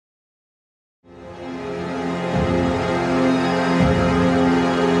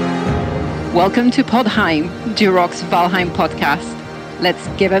Welcome to Podheim, Duroc's Valheim podcast. Let's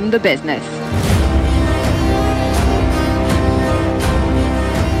give him the business.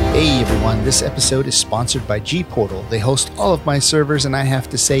 Hey everyone, this episode is sponsored by G-Portal. They host all of my servers, and I have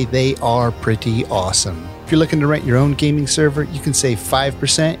to say they are pretty awesome. If you're looking to rent your own gaming server, you can save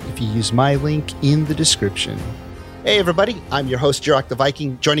 5% if you use my link in the description. Hey everybody, I'm your host, Jirok the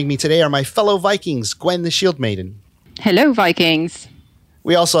Viking. Joining me today are my fellow Vikings, Gwen the Shield Maiden. Hello, Vikings.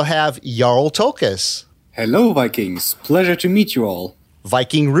 We also have Jarl Tolkas. Hello, Vikings. Pleasure to meet you all.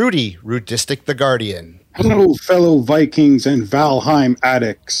 Viking Rudy, Rudistic the Guardian. Hello, fellow Vikings and Valheim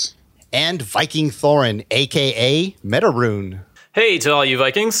addicts. And Viking Thorin, a.k.a. Metarune. Hey to all you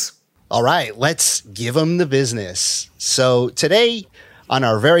Vikings. All right, let's give them the business. So today, on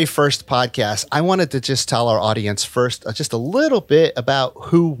our very first podcast, I wanted to just tell our audience first just a little bit about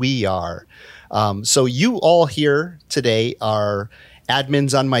who we are. So you all here today are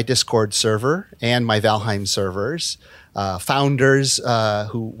admins on my Discord server and my Valheim servers, founders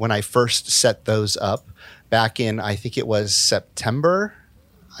who, when I first set those up back in, I think it was September,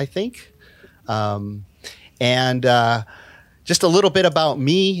 and just a little bit about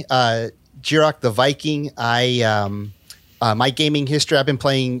me, Jirok the Viking. My gaming history, I've been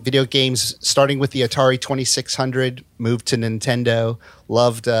playing video games starting with the Atari 2600, moved to Nintendo,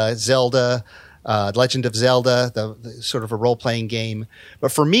 loved Zelda, Legend of Zelda, the sort of a role-playing game.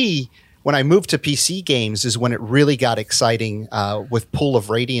 But for me, when I moved to PC games is when it really got exciting with Pool of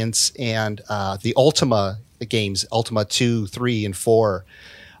Radiance and the Ultima games, Ultima 2, 3, and 4.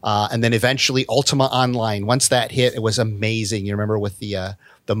 And then eventually Ultima Online. Once that hit, it was amazing. You remember with the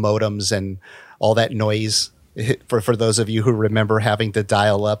modems and all that noise? For those of you who remember having to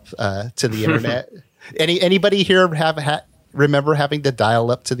dial up to the internet. Anybody here remember having to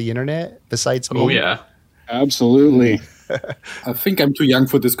dial up to the internet besides me? Oh, yeah. Absolutely. I think I'm too young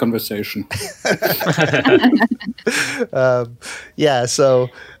for this conversation. So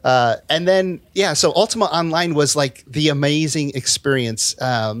Ultima Online was like the amazing experience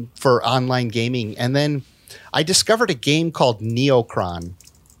for online gaming. And then I discovered a game called Neocron.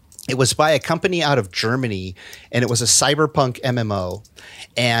 It was by a company out of Germany, and it was a cyberpunk MMO.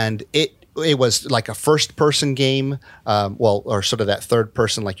 And it was like a first-person game, or sort of that third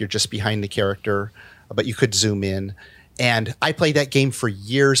person, like you're just behind the character, but you could zoom in. And I played that game for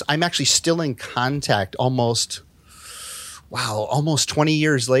years. I'm actually still in contact almost 20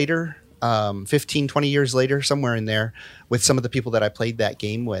 years later, 15, 20 years later, somewhere in there, with some of the people that I played that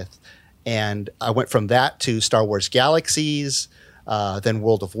game with. And I went from that to Star Wars Galaxies, then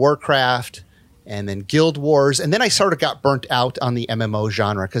World of Warcraft, and then Guild Wars. And then I sort of got burnt out on the MMO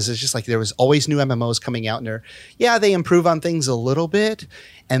genre because it's just like there was always new MMOs coming out in there. Yeah, they improve on things a little bit.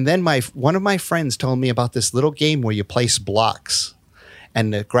 And then one of my friends told me about this little game where you place blocks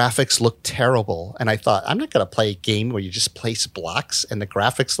and the graphics look terrible. And I thought, I'm not going to play a game where you just place blocks and the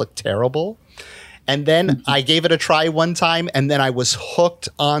graphics look terrible. And then I gave it a try one time, and then I was hooked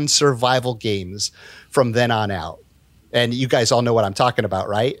on survival games from then on out. And you guys all know what I'm talking about,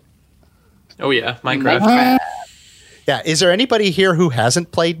 right? Oh, yeah. Minecraft. Yeah. Is there anybody here who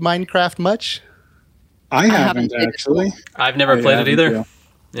hasn't played Minecraft much? I haven't actually. I've never played it either.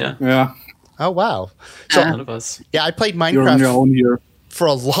 Yeah. Oh, wow. So, none of us. Yeah, I played You're on your Minecraft own here. for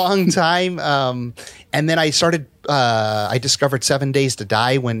a long time. And then I discovered 7 Days to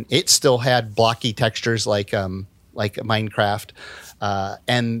Die when it still had blocky textures like Minecraft.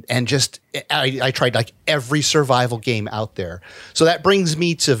 I tried like every survival game out there. So that brings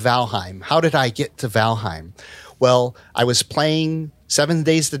me to Valheim. How did I get to Valheim? Well, I was playing 7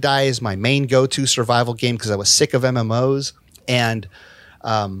 Days to Die as my main go-to survival game because I was sick of MMOs. And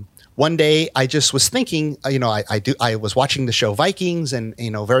one day I just was thinking, I was watching the show Vikings, and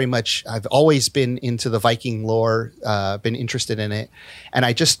very much I've always been into the Viking lore, been interested in it, and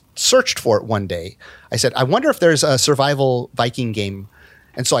I just searched for it one day. I said, I wonder if there's a survival Viking game,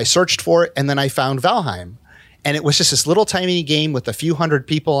 and so I searched for it, and then I found Valheim, and it was just this little tiny game with a few hundred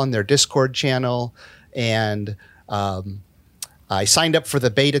people on their Discord channel, and I signed up for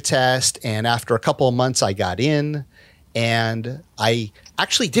the beta test, and after a couple of months I got in. And I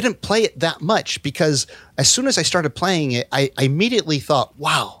actually didn't play it that much because as soon as I started playing it, I immediately thought,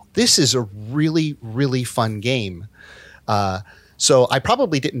 wow, this is a really, really fun game. So I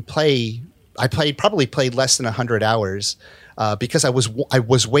probably didn't play. I probably played less than 100 hours because I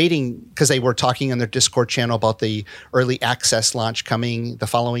was waiting because they were talking on their Discord channel about the early access launch coming the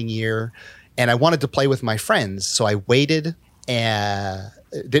following year. And I wanted to play with my friends. So I waited and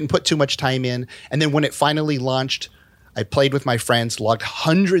didn't put too much time in. And then when it finally launched, I played with my friends, logged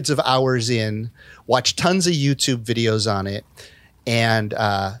hundreds of hours in, watched tons of YouTube videos on it, and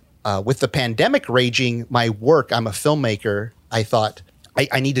with the pandemic raging, my work, I'm a filmmaker. I thought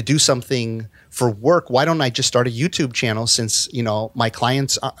I need to do something for work. Why don't I just start a YouTube channel since, my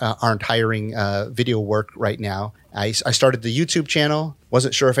clients aren't hiring video work right now. I started the YouTube channel.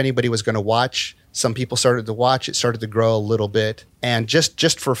 Wasn't sure if anybody was going to watch. Some people started to watch. It started to grow a little bit. And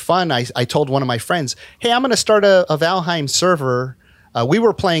just for fun, I told one of my friends, hey, I'm going to start a Valheim server. We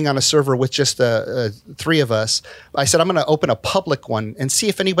were playing on a server with just 3 of us. I said, I'm going to open a public one and see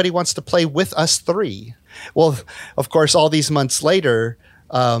if anybody wants to play with us 3. Well, of course, all these months later,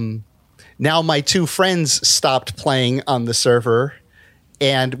 now my 2 friends stopped playing on the server,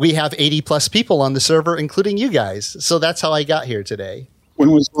 and we have 80 plus people on the server, including you guys. So that's how I got here today.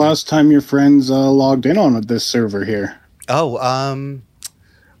 When was the last time your friends logged in on this server here? One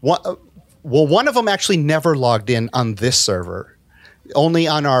of them actually never logged in on this server, only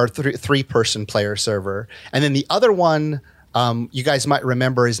on our 3-person player server. And then the other one, you guys might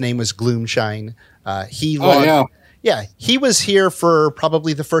remember, his name was Gloomshine. He was here for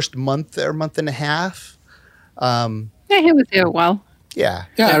probably the first month or month and a half. He was here a while. Yeah.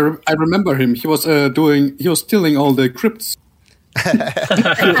 I remember him. He was stealing all the crypts.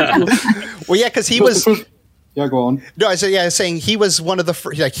 Well, yeah, because he was. Yeah, go on. No, I was saying he was one of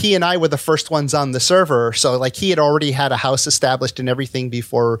the he and I were the first ones on the server. So he had already had a house established and everything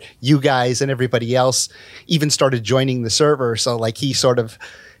before you guys and everybody else even started joining the server. So he sort of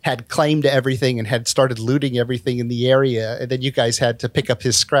had claim to everything and had started looting everything in the area, and then you guys had to pick up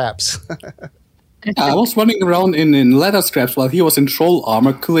his scraps. I was running around in leather scraps while he was in troll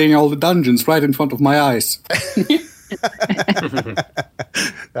armor clearing all the dungeons right in front of my eyes.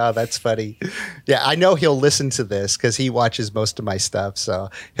 Oh, that's funny. Yeah, I know he'll listen to this because he watches most of my stuff, so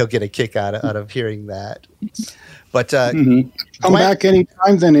he'll get a kick out of hearing that. But come back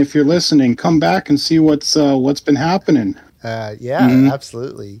anytime then if you're listening. Come back and see what's been happening.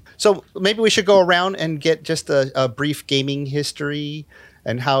 Absolutely. So maybe we should go around and get just a brief gaming history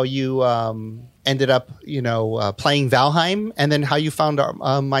and how you ended up, playing Valheim, and then how you found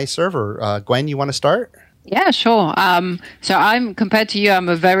my server. Gwen, you want to start? Yeah, sure. So compared to you, I'm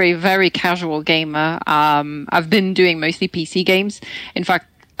a very, very casual gamer. I've been doing mostly PC games. In fact,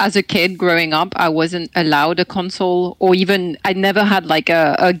 as a kid growing up, I wasn't allowed a console, or even I never had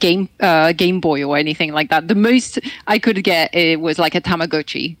a Game Boy or anything like that. The most I could get was a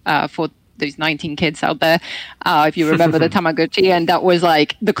Tamagotchi for those 19 kids out there, if you remember the Tamagotchi, and that was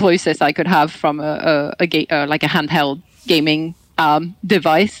the closest I could have from a handheld gaming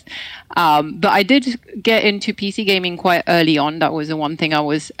device. But I did get into PC gaming quite early on. That was the one thing I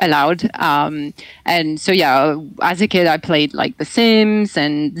was allowed. And so, as a kid, I played The Sims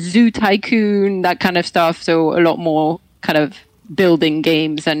and Zoo Tycoon, that kind of stuff. So a lot more kind of building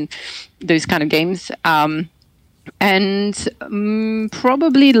games and those kind of games. And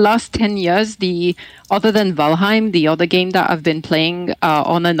probably last 10 years, other than Valheim, the other game that I've been playing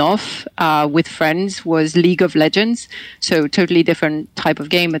on and off with friends was League of Legends. So totally different type of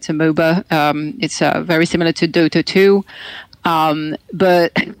game. It's a MOBA. It's very similar to Dota 2.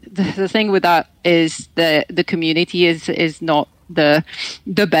 But the thing with that is the community is not the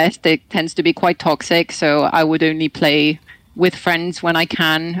best. It tends to be quite toxic. So I would only play with friends when I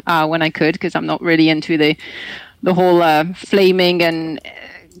could, because I'm not really into the whole flaming and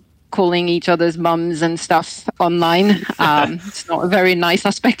calling each other's mums and stuff online. It's not a very nice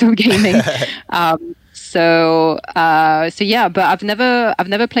aspect of gaming. So but I've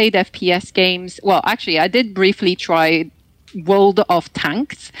never played FPS games. Well, actually, I did briefly try World of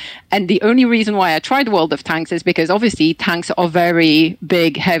Tanks, and the only reason why I tried World of Tanks is because obviously tanks are very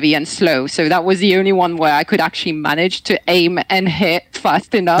big, heavy, and slow. So that was the only one where I could actually manage to aim and hit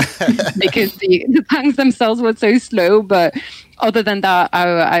fast enough because the tanks themselves were so slow. But other than that,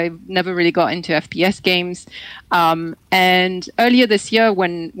 I never really got into FPS games. And earlier this year,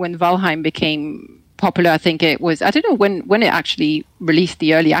 when Valheim became popular, I think it was, I don't know when it actually released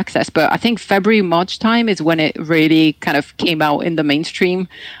the early access, but I think February, March time is when it really kind of came out in the mainstream.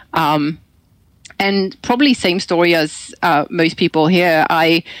 And probably same story as most people here.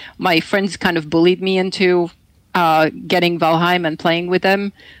 My friends kind of bullied me into getting Valheim and playing with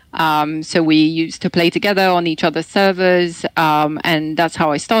them. So we used to play together on each other's servers, and that's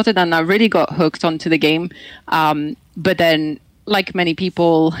how I started. And I really got hooked onto the game. But then, like many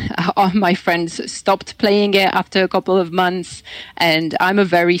people, my friends stopped playing it after a couple of months. And I'm a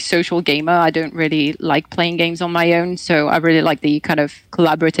very social gamer. I don't really like playing games on my own. So I really like the kind of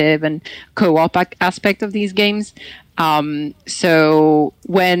collaborative and co-op aspect of these games. So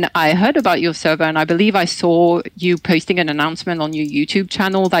when I heard about your server, and I believe I saw you posting an announcement on your YouTube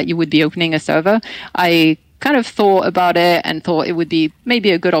channel that you would be opening a server, I kind of thought about it and thought it would be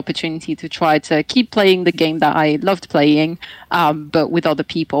maybe a good opportunity to try to keep playing the game that I loved playing, but with other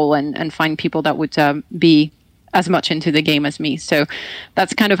people and find people that would be as much into the game as me. So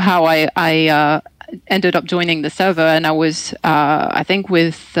that's kind of how I ended up joining the server. And I was, I think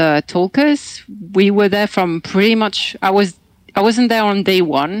with Talkers, we were there from pretty much, I wasn't there on day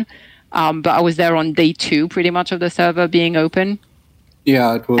one, but I was there on day 2 pretty much of the server being open.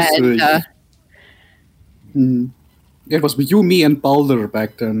 Yeah, it was. It was you, me, and Balder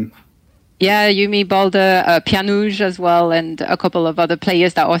back then. Yeah, Yumi, Balder, Pianouge as well, and a couple of other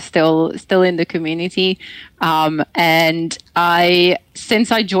players that are still in the community. And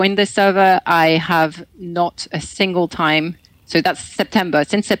since I joined this server, I have not a single time. So that's September.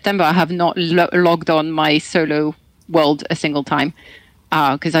 Since September, I have not logged on my solo world a single time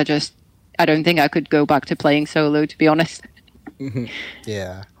because I don't think I could go back to playing solo, to be honest.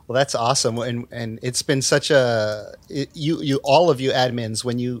 Yeah. Well, that's awesome, and it's been such you all of you admins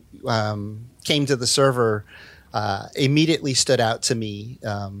when you came to the server immediately stood out to me,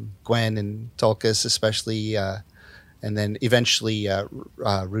 Gwen and Tulkas especially, and then eventually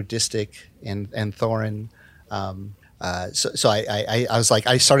Rudistic and Thorin. So I was like,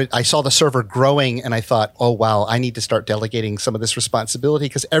 I saw the server growing, and I thought, oh wow, I need to start delegating some of this responsibility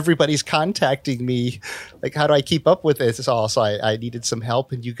because everybody's contacting me. Like, how do I keep up with this all? So I needed some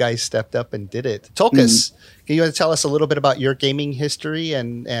help, and you guys stepped up and did it. Tulkas, can you tell us a little bit about your gaming history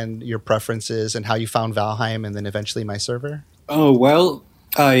and your preferences and how you found Valheim and then eventually my server? Oh, well,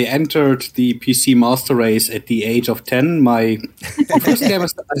 I entered the PC Master Race at the age of 10. My first game I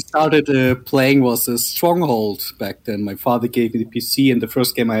started playing was Stronghold back then. My father gave me the PC, and the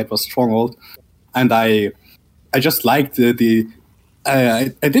first game I had was Stronghold. And I just liked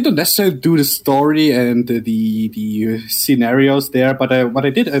I didn't necessarily do the story and the scenarios there, but what I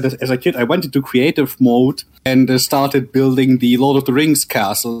did as a kid, I went into creative mode and started building the Lord of the Rings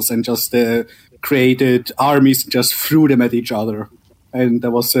castles and just created armies and just threw them at each other. And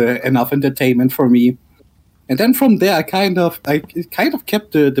that was enough entertainment for me. And then from there, I kind of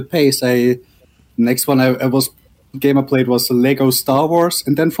kept the pace. Next one game I played was Lego Star Wars,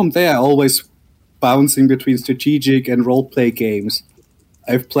 and then from there, I always bouncing between strategic and roleplay games.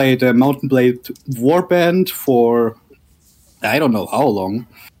 I've played Mountain Blade Warband for I don't know how long,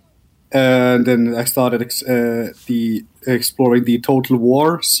 and then I started exploring the Total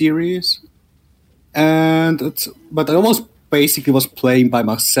War series, but I was basically playing by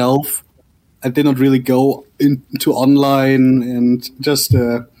myself. I did not really go into online, and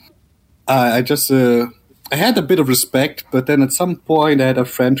I had a bit of respect. But then at some point, I had a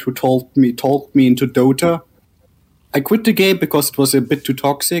friend who talked me into Dota. I quit the game because it was a bit too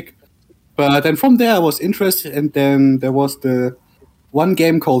toxic. But then from there, I was interested, and then there was the one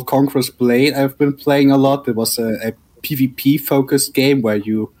game called Conqueror's Blade I've been playing a lot. It was a PvP-focused game where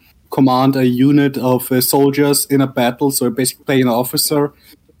you command a unit of soldiers in a battle. So you're basically playing an officer.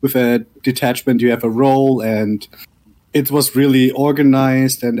 With a detachment, you have a role, and it was really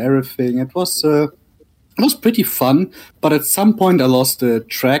organized and everything. It was pretty fun, but at some point I lost the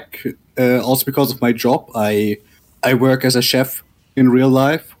track, also because of my job. I work as a chef in real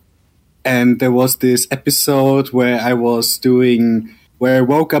life, and there was this episode where I woke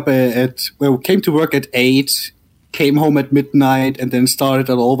up came to work at 8, came home at midnight, and then started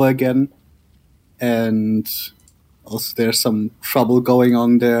all over again. And also there's some trouble going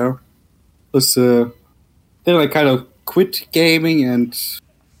on there. Then I kind of quit gaming,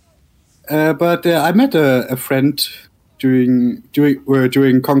 but I met a friend during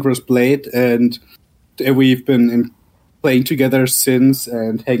Conqueror's Blade, and we've been playing together since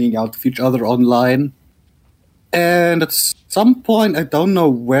and hanging out with each other online. And at some point, I don't know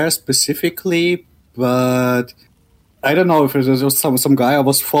where specifically, but I don't know if it was some guy I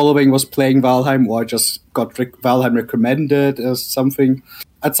was following was playing Valheim, or I just got Valheim recommended or something.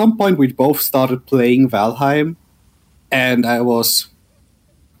 At some point, we both started playing Valheim, and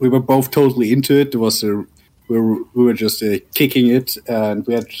we were both totally into it. We were just kicking it, and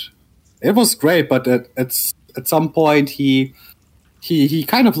it was great. But at some point, he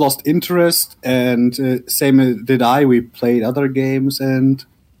kind of lost interest, and same did I. We played other games, and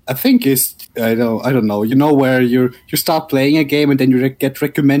I think I don't know. You know, where you start playing a game and then you get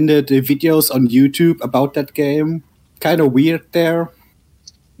recommended videos on YouTube about that game. Kind of weird there.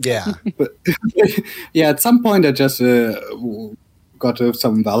 Yeah. But yeah, at some point I just got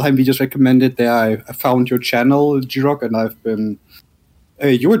some Valheim videos recommended there. I found your channel, Jirok, and I've been.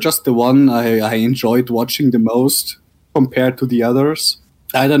 You were just the one I enjoyed watching the most compared to the others.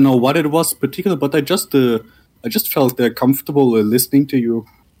 I don't know what it was particular, but I just felt comfortable listening to you.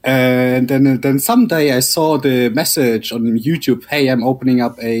 And then someday I saw the message on YouTube, hey, I'm opening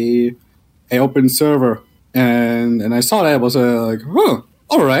up a open server. And I saw that. I was like, oh,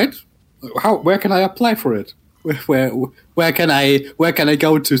 all right. Where can I apply for it? Where can I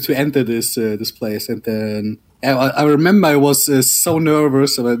go to enter this place? And then I remember I was so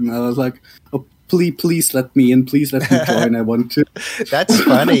nervous, and I was like, oh, please let me in. Please let me join. I want to. That's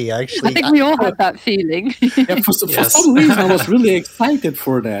funny, actually. I think we all had that feeling. Yeah, for some reason, I was really excited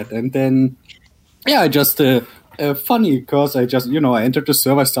for that. And then, yeah, just funny because I just, I entered the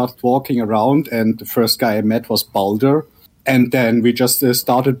server, I started walking around, and the first guy I met was Balder. And then we just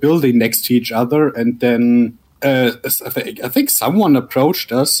started building next to each other. And then I think someone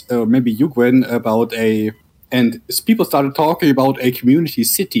approached us, or maybe you, Gwen, and people started talking about a community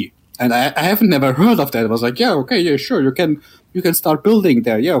city. And I haven't never heard of that. I was like, yeah, okay, yeah, sure, you can start building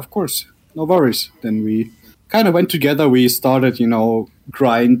there. Yeah, of course, no worries. Then we kind of went together. We started,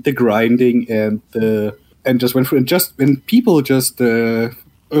 grinding and just went through. And just when people just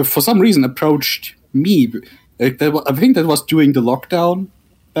for some reason approached me, I think that was during the lockdown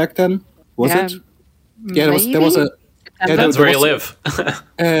back then. Was it? Yeah, there was a. That's where you live.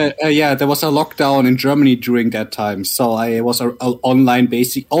 Yeah, there was a lockdown in Germany during that time, so I was online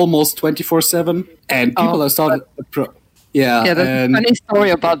basic almost 24/7, and people started. Yeah, there's a funny story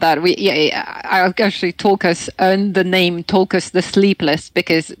about that. I actually Tulkas earned the name Tulkas the Sleepless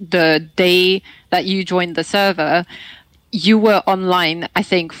because the day that you joined the server, you were online, I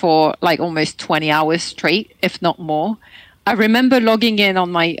think, for like almost 20 hours straight, if not more. I remember logging in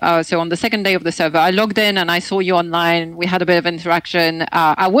on my, so on the second day of the server, I logged in and I saw you online. We had a bit of interaction.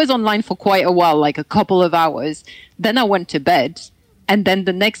 I was online for quite a while, like a couple of hours. Then I went to bed. And then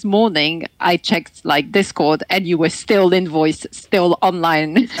the next morning, I checked like Discord and you were still in voice, still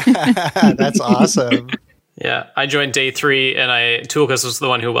online. That's awesome. Yeah, I joined day 3, and Tulkas was the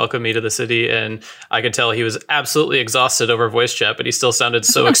one who welcomed me to the city, and I could tell he was absolutely exhausted over voice chat, but he still sounded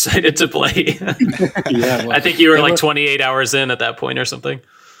so excited to play. Yeah, well, I think you were like 28 hours in at that point or something.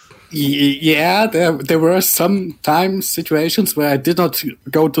 Yeah, there were some situations where I did not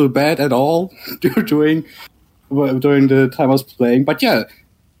go to bed at all during the time I was playing. But yeah,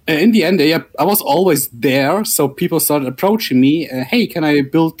 in the end, I was always there, so people started approaching me. Hey, can I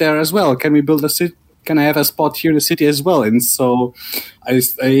build there as well? Can we build a city? Can I have a spot here in the city as well? And so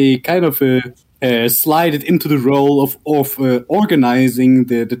I kind of slided into the role of organizing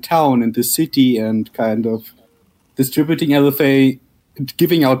the town and the city and kind of distributing everything,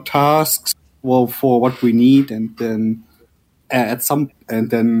 giving out tasks for what we need. And then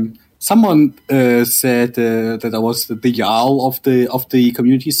someone said that I was the Jarl of the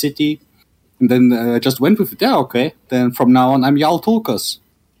community city. And then I just went with it. Yeah, okay. Then from now on, I'm Jarl Tulkas.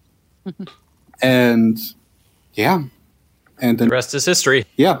 And yeah, and then the rest is history.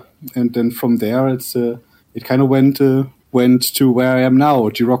 Yeah, and then from there, it kind of went to where I am now.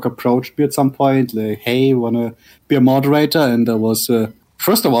 G-Rock approached me at some point, like, "Hey, wanna be a moderator?" And I was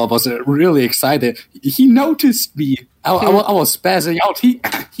first of all, I was really excited. He noticed me. I was spazzing out.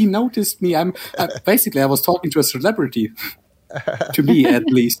 He noticed me. Basically I was talking to a celebrity, to me at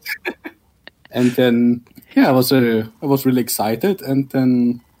least. And then I was really excited, and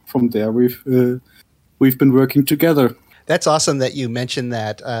then. From there, we've been working together. That's awesome that you mentioned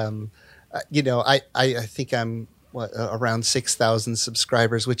that. I think I'm around 6,000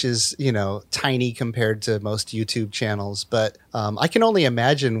 subscribers, which is tiny compared to most YouTube channels. But I can only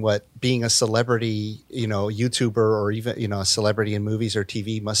imagine what being a celebrity, YouTuber, or even a celebrity in movies or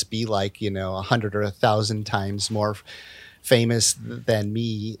TV must be like. 100 or 1,000 times more famous than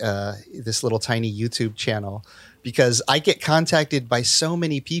me. This little tiny YouTube channel. Because I get contacted by so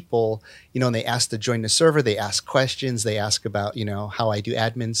many people, and they ask to join the server. They ask questions. They ask about, how I do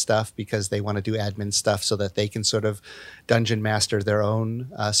admin stuff because they want to do admin stuff so that they can sort of dungeon master their own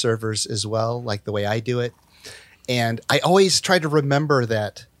servers as well, like the way I do it. And I always try to remember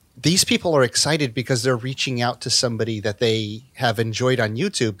that these people are excited because they're reaching out to somebody that they have enjoyed on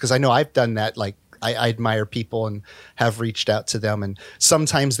YouTube. Because I know I've done that, like, I admire people and have reached out to them. And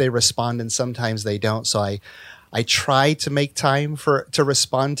sometimes they respond and sometimes they don't. So I try to make time to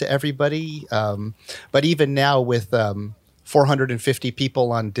respond to everybody. But even now with 450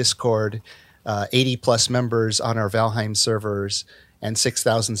 people on Discord, 80 plus members on our Valheim servers, and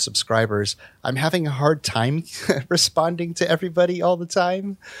 6,000 subscribers, I'm having a hard time responding to everybody all the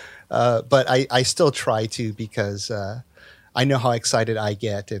time. But I still try to because I know how excited I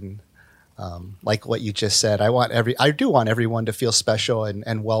get. And like what you just said, I do want everyone to feel special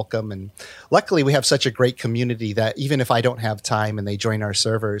and welcome. And luckily we have such a great community that even if I don't have time and they join our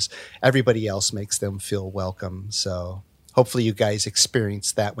servers, everybody else makes them feel welcome. So hopefully you guys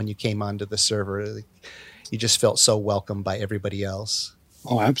experienced that when you came onto the server. You just felt so welcome by everybody else.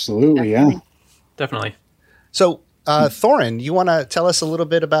 Oh, absolutely, Definitely. So, Thorin, you want to tell us a little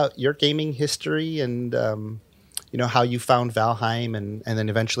bit about your gaming history and how you found Valheim and then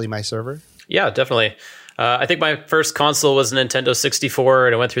eventually my server? Yeah, definitely. I think my first console was a Nintendo 64,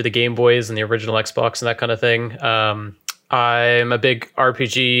 and I went through the Game Boys and the original Xbox and that kind of thing. I'm a big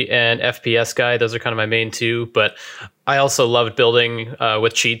RPG and FPS guy. Those are kind of my main two, but I also loved building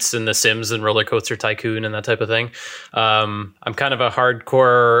with cheats in The Sims and Roller Coaster Tycoon and that type of thing. I'm kind of a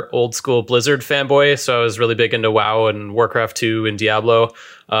hardcore old school Blizzard fanboy, so I was really big into WoW and Warcraft 2 and Diablo.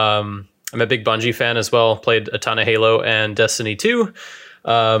 I'm a big Bungie fan as well. Played a ton of Halo and Destiny 2.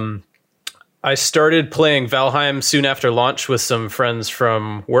 I started playing Valheim soon after launch with some friends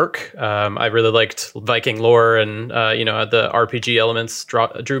from work. I really liked Viking lore and the RPG elements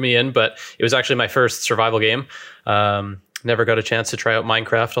drew me in, but it was actually my first survival game. Never got a chance to try out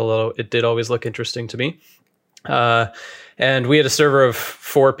Minecraft, although it did always look interesting to me. And we had a server of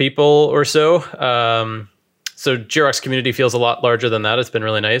 4 people or so. So Jirox community feels a lot larger than that. It's been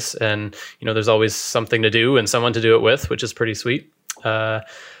really nice, and there's always something to do and someone to do it with, which is pretty sweet.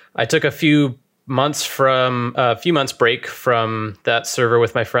 I took a few months break from that server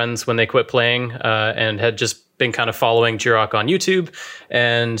with my friends when they quit playing, and had just been kind of following Jirok on YouTube.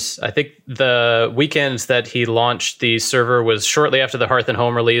 And I think the weekend that he launched the server was shortly after the Hearth and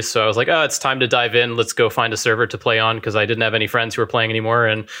Home release. So I was like, it's time to dive in. Let's go find a server to play on, because I didn't have any friends who were playing anymore.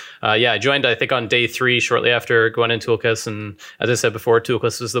 And I joined, I think, on day 3, shortly after going in Toolkis. And as I said before,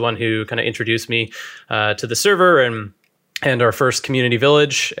 Toolkis was the one who kind of introduced me to the server and our first community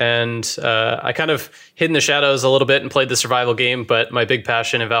village. And I kind of hid in the shadows a little bit and played the survival game, but my big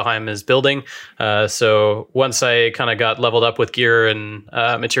passion in Valheim is building. So once I kind of got leveled up with gear and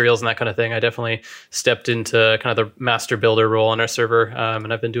materials and that kind of thing, I definitely stepped into kind of the master builder role on our server.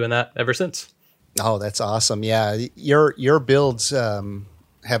 And I've been doing that ever since. Oh, that's awesome. Yeah. Your builds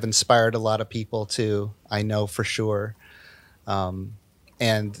have inspired a lot of people too, I know for sure.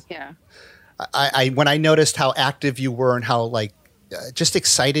 Yeah. When I noticed how active you were and how just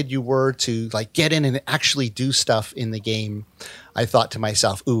excited you were to get in and actually do stuff in the game, I thought to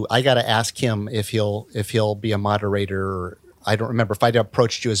myself, "Ooh, I got to ask him if he'll be a moderator." Or I don't remember if I'd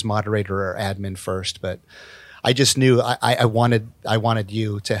approached you as moderator or admin first, but I just knew I wanted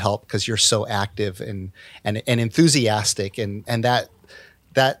you to help because you're so active and enthusiastic, and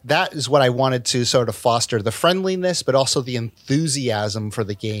that is what I wanted to sort of foster, the friendliness, but also the enthusiasm for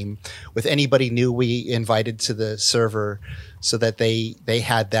the game with anybody new we invited to the server, so that they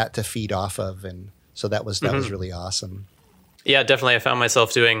had that to feed off of. And so that was really awesome. Yeah, definitely. I found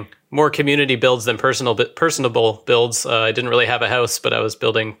myself doing more community builds than personable builds. I didn't really have a house, but I was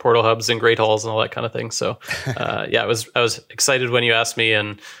building portal hubs and great halls and all that kind of thing. So, I was excited when you asked me,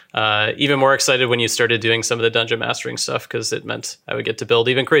 and even more excited when you started doing some of the dungeon mastering stuff, because it meant I would get to build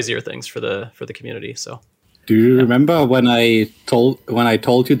even crazier things for the community. So, do you remember when I told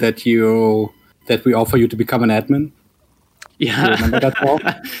you that we offer you to become an admin? Yeah, do you remember that, Paul?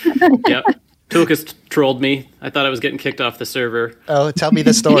 Yep. Tulkas trolled me. I thought I was getting kicked off the server. Oh, tell me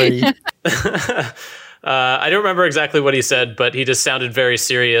the story. I don't remember exactly what he said, but he just sounded very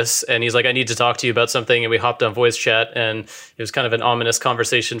serious. And he's like, I need to talk to you about something. And we hopped on voice chat, and it was kind of an ominous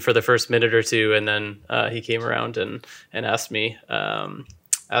conversation for the first minute or two. And then he came around and asked me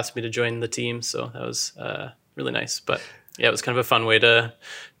to join the team. So that was really nice. But yeah, it was kind of a fun way to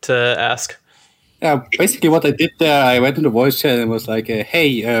ask. Yeah, basically what I did there, I went into voice chat and was like,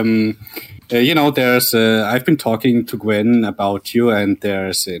 hey, there's I've been talking to Gwen about you, and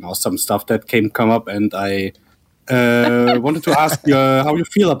there's some stuff that come up, and I wanted to ask you how you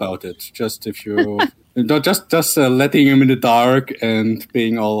feel about it. Just if you just letting him in the dark and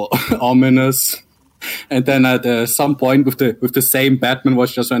being all ominous, and then at some point with the same Batman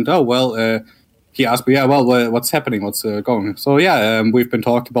watch just went, oh well. He asked me, what's happening? What's going? So, we've been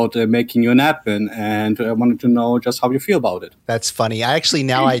talking about making you an admin, and I wanted to know just how you feel about it. That's funny. I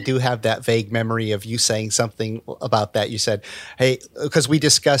do have that vague memory of you saying something about that. You said, hey, because we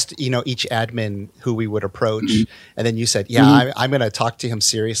discussed, each admin who we would approach. And then you said, I'm going to talk to him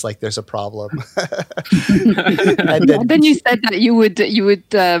serious, like there's a problem. And then you said that you would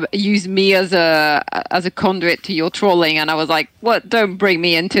use me as a conduit to your trolling. And I was like, what? Don't bring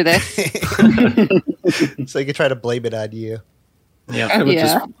me into this. So you could try to blame it on you. Yeah.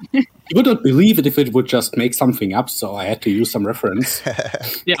 You would not believe it if it would just make something up, so I had to use some reference.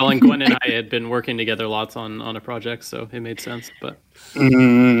 Yeah, well, and Gwen and I had been working together lots on a project, so it made sense. But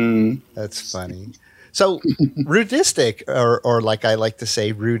That's funny. So, Rudistic, or like I like to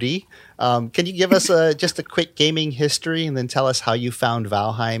say, Rudy, can you give us just a quick gaming history and then tell us how you found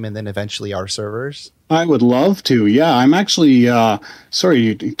Valheim and then eventually our servers? I would love to. Yeah, I'm actually,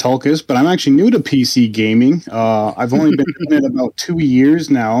 sorry, Tulkas, but I'm actually new to PC gaming. I've only been doing it about 2 years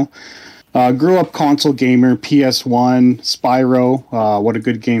now. Grew up console gamer, PS1, Spyro. What a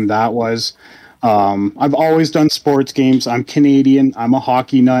good game that was. I've always done sports games. I'm Canadian. I'm a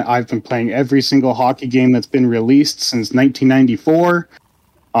hockey nut. I've been playing every single hockey game that's been released since 1994.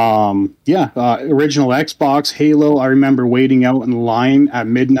 Original Xbox, Halo. I remember waiting out in line at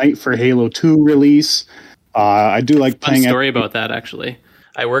midnight for Halo 2 release. I do like playing. Fun story about that, actually.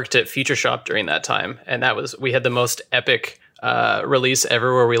 I worked at Future Shop during that time, and we had the most epic release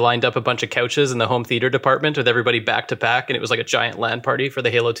ever, where we lined up a bunch of couches in the home theater department with everybody back to back, and it was like a giant LAN party for the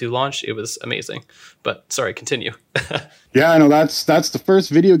Halo 2 launch. It was amazing. But sorry, continue. Yeah, no, that's the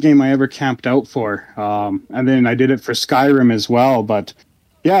first video game I ever camped out for. And then I did it for Skyrim as well. But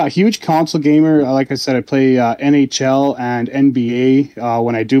yeah, huge console gamer. Like I said, I play NHL and NBA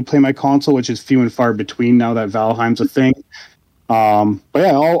when I do play my console, which is few and far between now that Valheim's a thing. But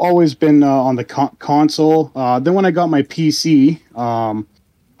yeah, I've always been on the console. Then when I got my PC,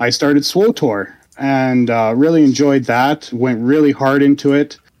 I started SWTOR and really enjoyed that. Went really hard into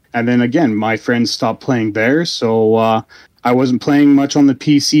it. And then again, my friends stopped playing there. So I wasn't playing much on the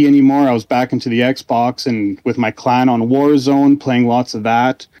PC anymore. I was back into the Xbox and with my clan on Warzone, playing lots of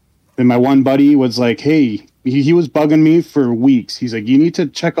that. Then my one buddy was like, hey, he was bugging me for weeks. He's like, you need to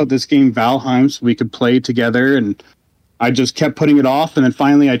check out this game Valheim so we could play together. And I just kept putting it off, and then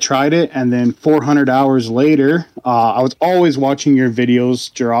finally I tried it, and then 400 hours later, I was always watching your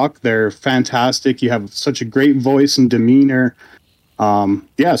videos, Jirok. They're fantastic. You have such a great voice and demeanor. So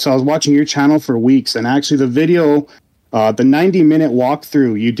I was watching your channel for weeks, and actually the video, the 90-minute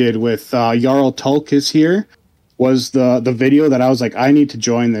walkthrough you did with Jarl Tulkas here was the video that I was like, I need to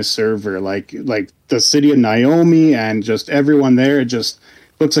join this server. Like the city of Naomi and just everyone there, it just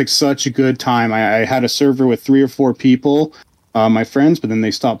looks like such a good time. I had a server with 3 or 4 people, my friends, but then they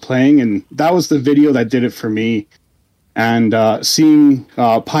stopped playing, and that was the video that did it for me. And seeing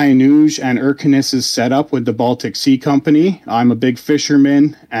Pioneer and Urkinus' setup with the Baltic Sea Company, I'm a big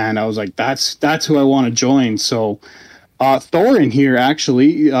fisherman, and I was like, that's who I want to join. So Thorin here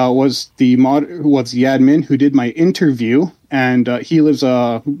actually was the admin who did my interview, and he lives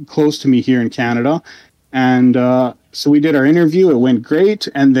close to me here in Canada, and so we did our interview. It went great.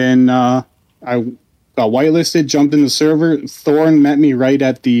 And then I got whitelisted, jumped in the server. Thorin met me right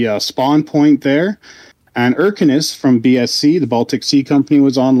at the spawn point there. And Urkinus from BSC, the Baltic Sea Company,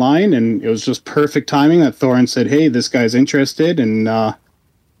 was online. And it was just perfect timing that Thorin said, hey, this guy's interested. And, a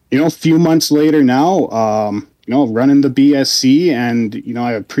few months later now, running the BSC. And,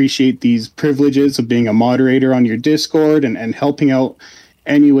 I appreciate these privileges of being a moderator on your Discord and helping out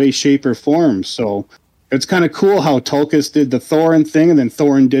any way, shape, or form. So it's kind of cool how Tulkas did the Thorin thing, and then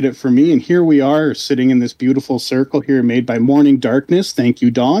Thorin did it for me. And here we are sitting in this beautiful circle here made by Morning Darkness. Thank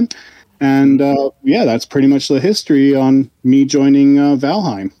you, Don. And that's pretty much the history on me joining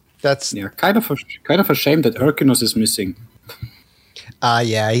Valheim. That's kind of a shame that Urkinus is missing.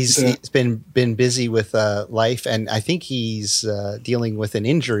 He's been busy with life, and I think he's dealing with an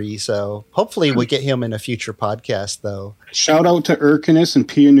injury. So hopefully we'll get him in a future podcast, though. Shout out to Urkinus and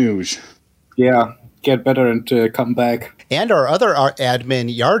Pianouge. Yeah. Get better and come back. And our other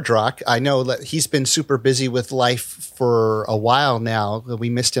admin, Yardrock, I know that he's been super busy with life for a while now. We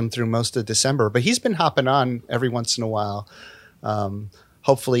missed him through most of December, but he's been hopping on every once in a while.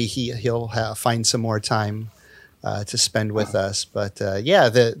 Hopefully he'll find some more time to spend with us. But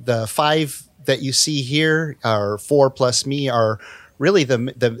the 5 that you see here, are 4 plus me, are really the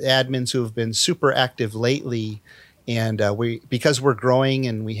admins who have been super active lately. And because we're growing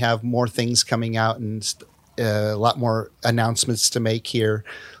and we have more things coming out and a lot more announcements to make here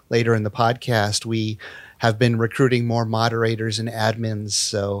later in the podcast, we have been recruiting more moderators and admins.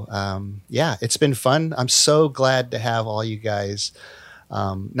 So, it's been fun. I'm so glad to have all you guys,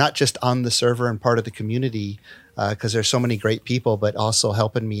 not just on the server and part of the community, because there's so many great people, but also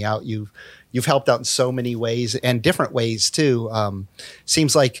helping me out. You've helped out in so many ways and different ways too.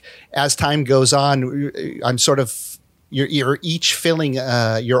 Seems like as time goes on, I'm sort of, you're each filling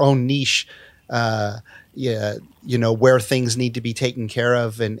your own niche, where things need to be taken care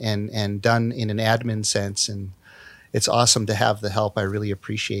of and done in an admin sense. And it's awesome to have the help. I really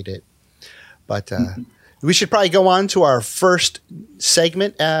appreciate it. But we should probably go on to our first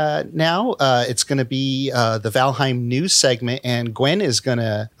segment now. It's going to be the Valheim news segment, and Gwen is going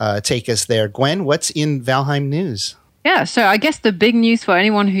to take us there. Gwen, what's in Valheim news? Yeah, so I guess the big news for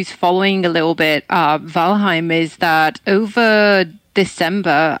anyone who's following a little bit Valheim is that over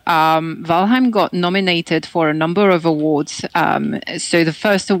December, Valheim got nominated for a number of awards. So the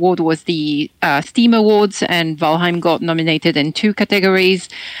first award was the Steam Awards, and Valheim got nominated in 2 categories,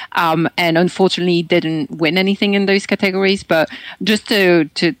 and unfortunately didn't win anything in those categories. But just to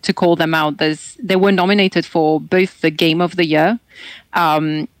call them out, they were nominated for both the Game of the Year.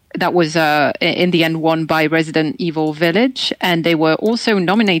 That was in the end won by Resident Evil Village, and they were also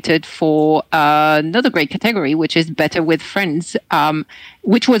nominated for another great category, which is Better with Friends,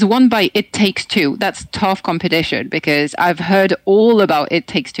 which was won by It Takes Two. That's tough competition because I've heard all about It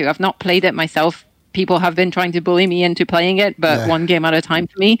Takes Two. I've not played it myself. People have been trying to bully me into playing it, but one game at a time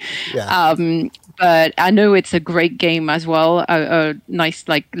for me. Yeah. But I know it's a great game as well, a nice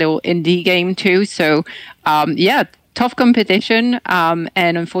like little indie game too. So tough competition,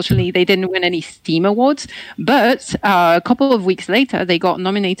 and unfortunately they didn't win any Steam awards, but a couple of weeks later they got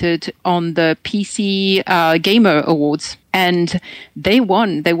nominated on the PC Gamer Awards, and they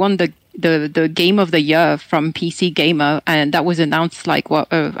won the Game of the Year from PC Gamer, and that was announced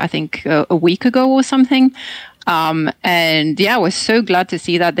I think a week ago or something. And yeah, I was so glad to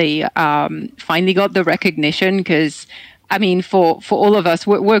see that they finally got the recognition, because I mean, for all of us,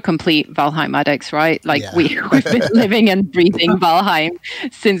 we're complete Valheim addicts, right? Like we've been living and breathing Valheim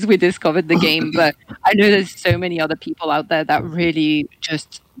since we discovered the game. But I know there's so many other people out there that really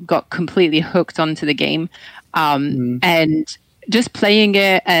just got completely hooked onto the game. And just playing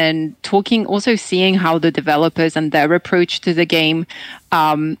it and talking, also seeing how the developers and their approach to the game.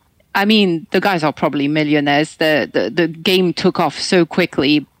 I mean, the guys are probably millionaires. The game took off so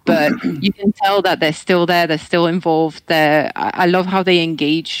quickly, but you can tell that they're still there. They're still involved. I love how they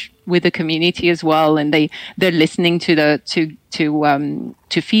engage with the community as well, and they're listening to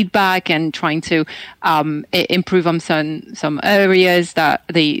feedback and trying to improve on some areas that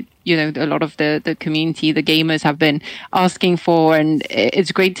a lot of the community, the gamers, have been asking for. And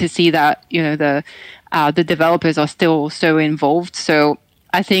it's great to see that the developers are still so involved. So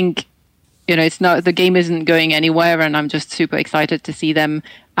I think the game isn't going anywhere, and I'm just super excited to see them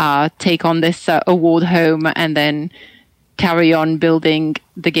take on this award home and then carry on building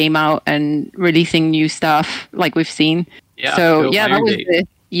the game out and releasing new stuff like we've seen. Yeah, so cool. yeah, that was it.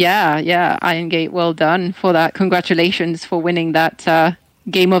 Yeah, Iron Gate, well done for that. Congratulations for winning that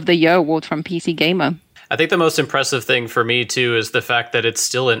Game of the Year award from PC Gamer. I think the most impressive thing for me, too, is the fact that it's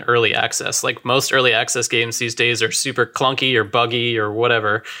still in early access. Like, most early access games these days are super clunky or buggy or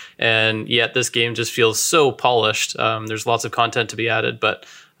whatever, and yet this game just feels so polished. There's lots of content to be added, but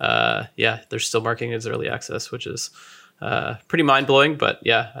they're still marking it as early access, which is pretty mind-blowing. But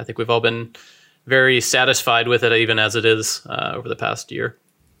yeah, I think we've all been very satisfied with it, even as it is over the past year.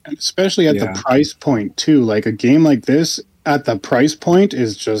 And especially at the price point, too. Like, a game like this at the price point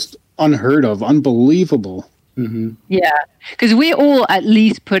is just unheard of, unbelievable. Yeah, because we all at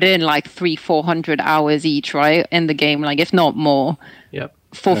least put in like 300-400 hours each, right, in the game, like if not more. Yep.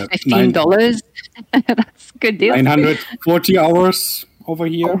 For $15. That's a good deal. 940 hours over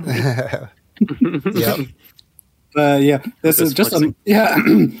here. Yep. This is just not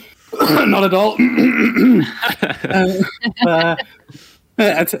at all.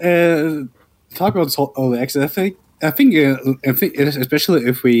 Talk about all access. I think especially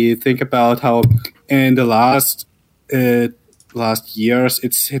if we think about how in the last years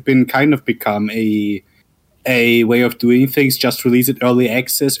it's been kind of become a way of doing things. Just release it early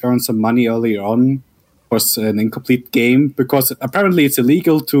access, earn some money early on. Was an incomplete game, because apparently it's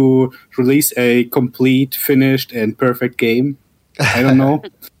illegal to release a complete, finished, and perfect game. I don't know,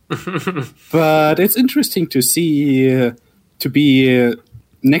 but it's interesting to see to be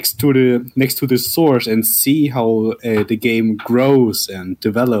next to the source and see how the game grows and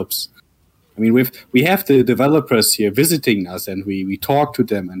develops. I mean, we have the developers here visiting us, and we talk to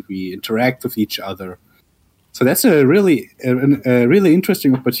them and we interact with each other. So that's a really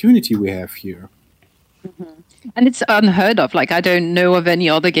interesting opportunity we have here. And it's unheard of. Like, I don't know of any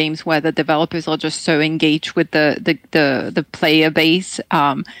other games where the developers are just so engaged with the player base.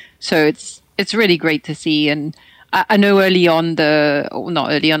 So it's really great to see. And I know like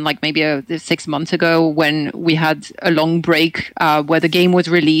maybe 6 months ago, when we had a long break where the game was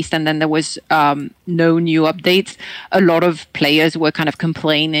released and then there was no new updates, a lot of players were kind of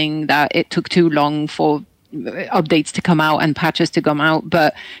complaining that it took too long for updates to come out and patches to come out.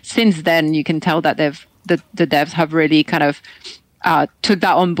 But since then, you can tell that the devs have really kind of took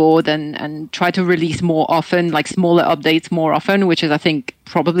that on board and try to release more often, like smaller updates more often, which is, I think,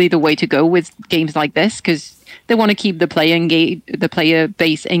 probably the way to go with games like this, because they want to keep the player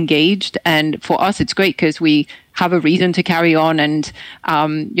base engaged. And for us, it's great because we have a reason to carry on and,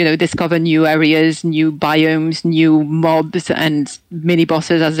 discover new areas, new biomes, new mobs and mini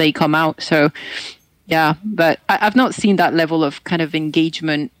bosses as they come out. So, yeah, but I've not seen that level of kind of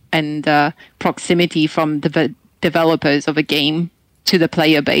engagement and proximity from the developers of a game to the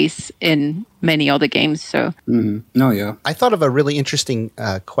player base in many other games. So, I thought of a really interesting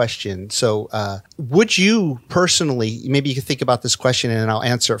question. So, would you personally, maybe you could think about this question and I'll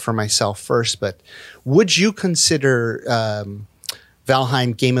answer it for myself first, but would you consider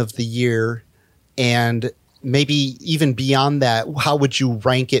Valheim Game of the Year? And maybe even beyond that, how would you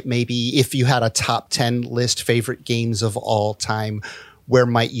rank it? Maybe if you had a top 10 list, favorite games of all time, where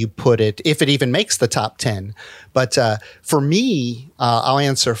might you put it, if it even makes the top 10? But for me, I'll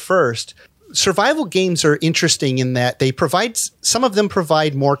answer first. Survival games are interesting in that some of them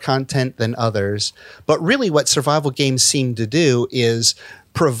provide more content than others. But really what survival games seem to do is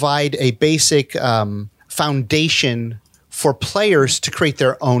provide a basic foundation for players to create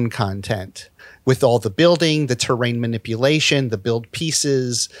their own content with all the building, the terrain manipulation, the build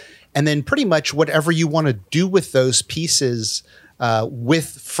pieces, and then pretty much whatever you want to do with those pieces with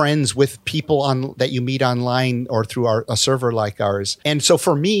friends, with people that you meet online or through a server like ours. And so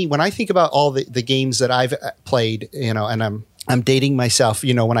for me, when I think about all the games that I've played, and I'm dating myself,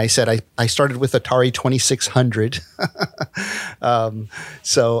 when I said I started with Atari 2600.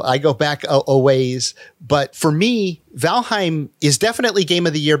 So I go back a ways. But for me, Valheim is definitely Game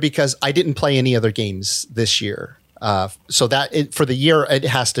of the Year because I didn't play any other games this year. So for the year, it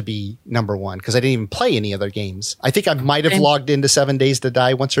has to be number one because I didn't even play any other games. I think I might have logged into 7 Days to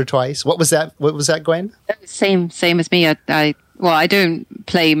Die once or twice. What was that? What was that, Gwen? Same as me. I don't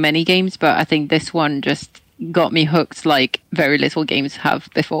play many games, but I think this one just got me hooked like very little games have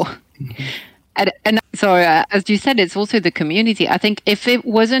before. And so, as you said, it's also the community. I think if it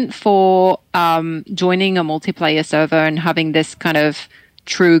wasn't for joining a multiplayer server and having this kind of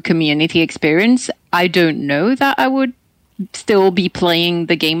true community experience, I don't know that I would still be playing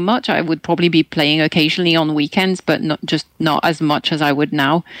the game much. I would probably be playing occasionally on weekends, but not as much as I would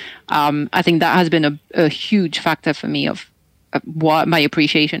now. I think that has been a huge factor for me of what my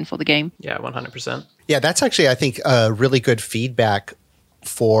appreciation for the game. Yeah, 100%. Yeah, that's actually, I think, really good feedback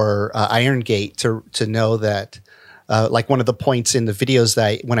for Iron Gate to know that. Like one of the points in the videos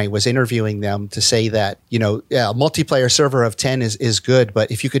that when I was interviewing them to say that, a multiplayer server of 10 is good,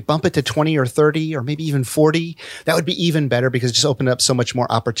 but if you could bump it to 20 or 30 or maybe even 40, that would be even better because it just opened up so much more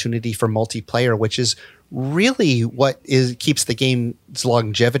opportunity for multiplayer, which is really what keeps the game's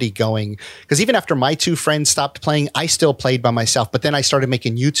longevity going. Because even after my two friends stopped playing, I still played by myself. But then I started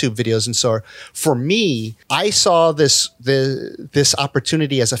making YouTube videos, and so for me, I saw this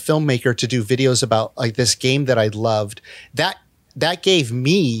opportunity as a filmmaker to do videos about like this game that I loved. That gave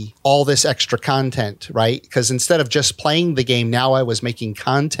me all this extra content, right? Because instead of just playing the game, now I was making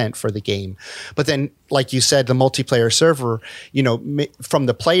content for the game. But then, like you said, the multiplayer server, from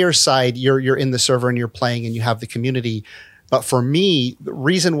the player side, you're in the server and you're playing and you have the community. But for me, the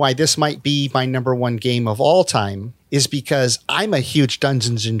reason why this might be my number one game of all time is because I'm a huge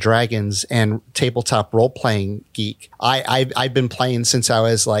Dungeons and Dragons and tabletop role-playing geek. I've been playing since I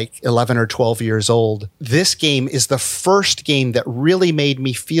was like 11 or 12 years old. This game is the first game that really made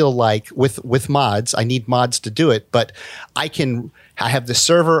me feel like with mods, I need mods to do it, but I have the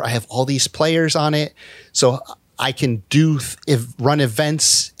server, I have all these players on it. So I can run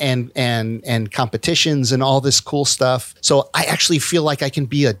events and competitions and all this cool stuff. So I actually feel like I can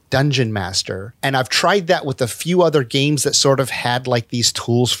be a dungeon master. And I've tried that with a few other games that sort of had like these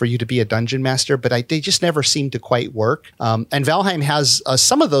tools for you to be a dungeon master, but they just never seem to quite work. And Valheim has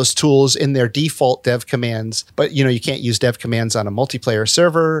some of those tools in their default dev commands, but you can't use dev commands on a multiplayer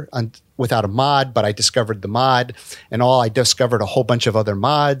server without a mod, but I discovered the mod and I discovered a whole bunch of other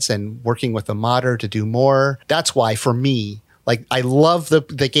mods and working with a modder to do more. That's why for me, like I love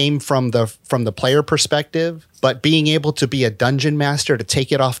the game from the player perspective, but being able to be a dungeon master, to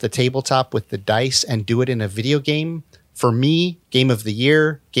take it off the tabletop with the dice and do it in a video game, for me, Game of the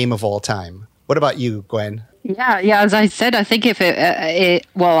Year, game of all time. What about you, Gwen? Yeah. As I said, I think if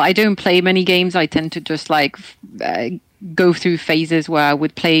I don't play many games. I tend to just go through phases where I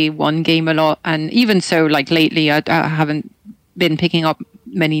would play one game a lot. And even so, like lately, I haven't been picking up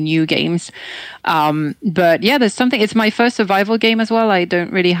many new games. But yeah, there's something, it's my first survival game as well. I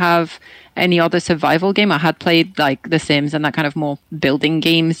don't really have any other survival game. I had played like The Sims and that kind of more building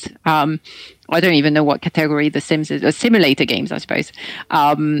games. I don't even know what category The Sims is, simulator games, I suppose.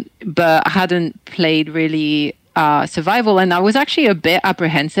 But I hadn't played really survival. And I was actually a bit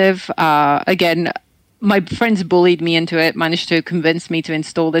apprehensive. Again, my friends bullied me into it, managed to convince me to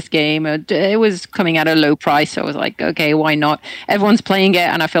install this game. It was coming at a low price, so I was like, okay, why not? Everyone's playing it,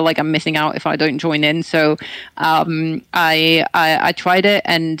 and I feel like I'm missing out if I don't join in. So I tried it,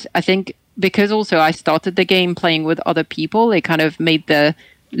 and I think because also I started the game playing with other people, it kind of made the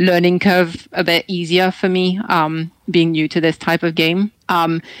learning curve a bit easier for me, being new to this type of game.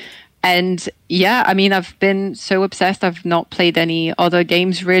 And yeah, I mean, I've been so obsessed. I've not played any other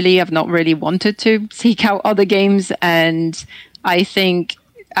games really. I've not really wanted to seek out other games. And I think,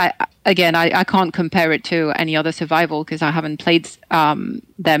 I can't compare it to any other survival because I haven't played them.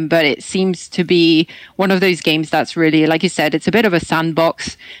 But it seems to be one of those games that's really, like you said, it's a bit of a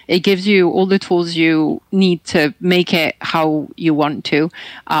sandbox. It gives you all the tools you need to make it how you want to.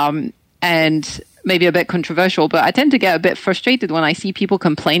 And maybe a bit controversial, but I tend to get a bit frustrated when I see people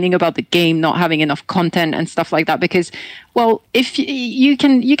complaining about the game not having enough content and stuff like that. Because, well, if you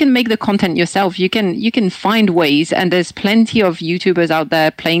can make the content yourself, you can find ways, and there's plenty of YouTubers out there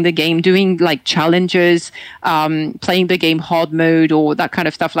playing the game, doing like challenges, playing the game hard mode or that kind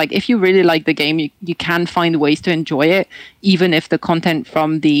of stuff. Like if you really like the game, you can find ways to enjoy it, even if the content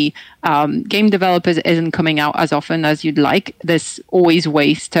from the game developers isn't coming out as often as you'd like. There's always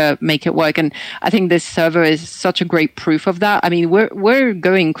ways to make it work, and I think this server is such a great proof of that. I mean, we're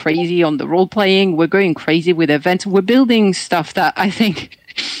going crazy on the role playing. We're going crazy with events. We're building stuff that I think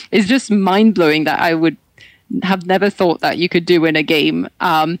is just mind blowing that I would have never thought that you could do in a game.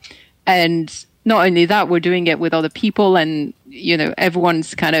 And not only that, we're doing it with other people, and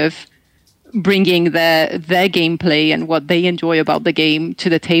everyone's kind of bringing their gameplay and what they enjoy about the game to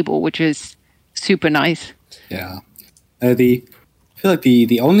the table, which is super nice. Yeah. I feel like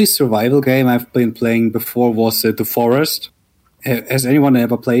the only survival game I've been playing before was The Forest. Has anyone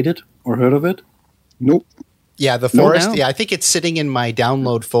ever played it or heard of it? Nope. Yeah, The Forest. No. Yeah, I think it's sitting in my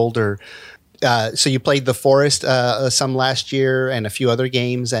download folder. So you played The Forest some last year and a few other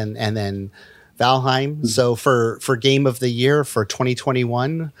games, and then Valheim. Mm-hmm. So for Game of the Year for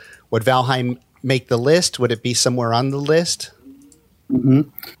 2021, would Valheim make the list? Would it be somewhere on the list? Mm-hmm.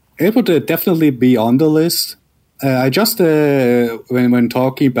 It would definitely be on the list. I just when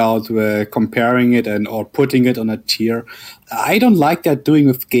talking about comparing it or putting it on a tier, I don't like that doing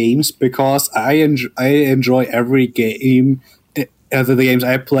with games because I enjoy every game, the games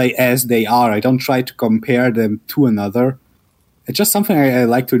I play as they are. I don't try to compare them to another. It's just something I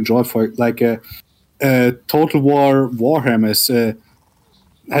like to enjoy. For like Total War Warhammer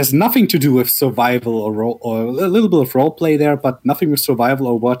has nothing to do with survival or a little bit of role play there, but nothing with survival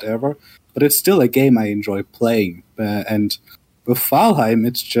or whatever. But it's still a game I enjoy playing. And with Valheim,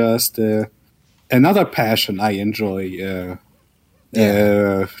 it's just another passion I enjoy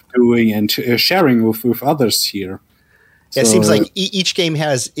doing and sharing with others here. Yeah, it seems like each game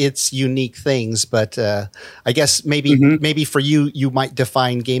has its unique things, but I guess maybe for you, you might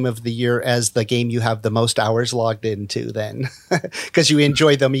define Game of the Year as the game you have the most hours logged into then, because you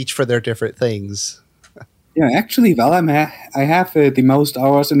enjoy them each for their different things. Yeah, actually, Valheim, I have the most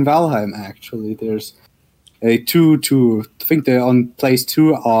hours in Valheim, actually. There's I think they're on place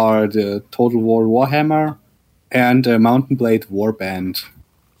 2 are the Total War Warhammer and Mountain Blade Warband.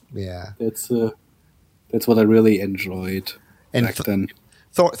 Yeah. That's what I really enjoyed back then.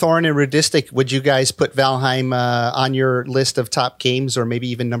 Thorin and Rudistic, would you guys put Valheim on your list of top games or maybe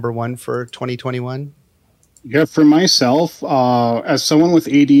even number 1 for 2021? Yeah, for myself, as someone with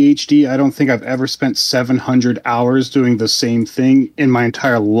ADHD, I don't think I've ever spent 700 hours doing the same thing in my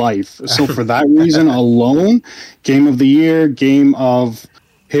entire life. So for that reason alone, Game of the Year, Game of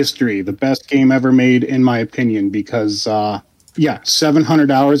History, the best game ever made, in my opinion, because,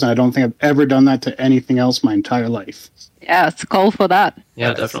 700 hours, and I don't think I've ever done that to anything else my entire life. Yeah, it's a call for that.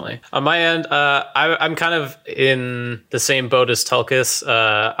 Yeah, definitely. On my end, I'm kind of in the same boat as Telkis.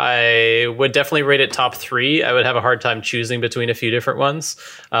 I would definitely rate it top 3. I would have a hard time choosing between a few different ones.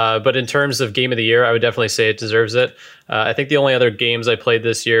 But in terms of Game of the Year, I would definitely say it deserves it. I think the only other games I played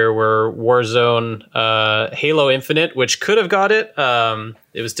this year were Warzone, Halo Infinite, which could have got it.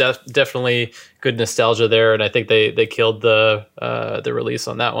 It was definitely good nostalgia there, and I think they killed the release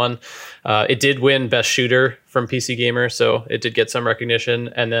on that one. It did win Best Shooter from PC Gamer, so it did get some recognition.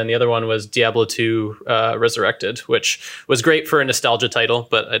 And then the other one was Diablo 2 Resurrected, which was great for a nostalgia title,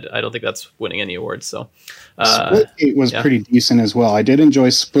 but I don't think that's winning any awards. So Splitgate was pretty decent as well. I did enjoy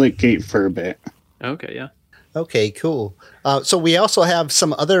Splitgate for a bit. Okay, yeah. Okay, cool. So we also have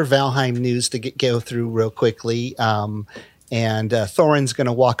some other Valheim news to go through real quickly. And Thorin's going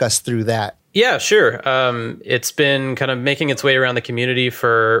to walk us through that Yeah, sure. It's been kind of making its way around the community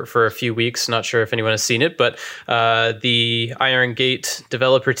for a few weeks. Not sure if anyone has seen it, but the Iron Gate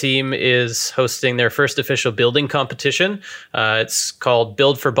developer team is hosting their first official building competition. It's called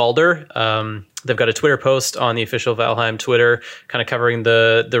Build for Baldur. They've got a Twitter post on the official Valheim Twitter, kind of covering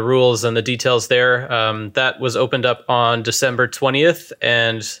the rules and the details there. That was opened up on December 20th,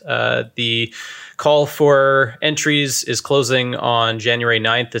 and the call for entries is closing on January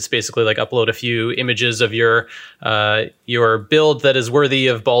 9th. It's basically like upload a few images of your build that is worthy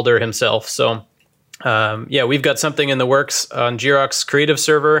of Baldur himself. So we've got something in the works on Girox's creative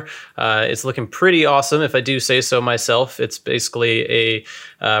server. It's looking pretty awesome, if I do say so myself. It's basically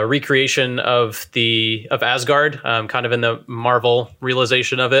a recreation of Asgard, kind of in the Marvel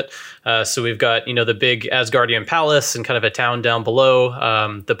realization of it. So we've got, the big Asgardian palace and kind of a town down below,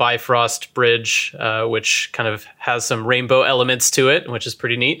 the Bifrost Bridge, which kind of has some rainbow elements to it, which is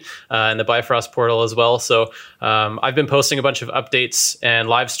pretty neat, and the Bifrost portal as well. So I've been posting a bunch of updates and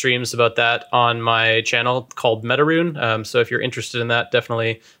live streams about that on my channel called Metarune. So if you're interested in that,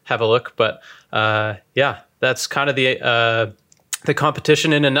 definitely have a look. But that's kind of the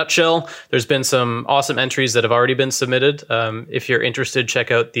competition in a nutshell. There's been some awesome entries that have already been submitted. If you're interested, check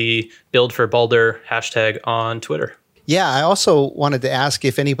out the Build for Baldur hashtag on Twitter. Yeah, I also wanted to ask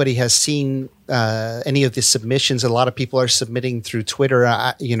if anybody has seen any of the submissions. A lot of people are submitting through Twitter,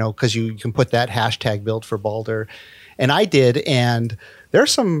 because you can put that hashtag Build for Baldur. And I did, and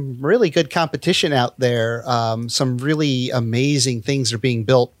there's some really good competition out there. Some really amazing things are being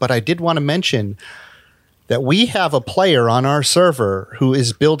built. But I did want to mention that we have a player on our server who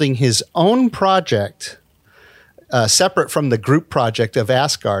is building his own project, separate from the group project of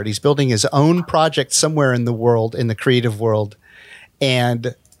Asgard. He's building his own project somewhere in the world, in the creative world.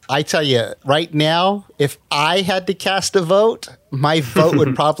 And I tell you, right now, if I had to cast a vote, my vote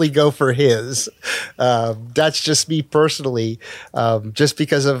would probably go for his. That's just me personally, just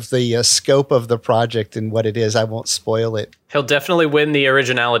because of the scope of the project and what it is. I won't spoil it. He'll definitely win the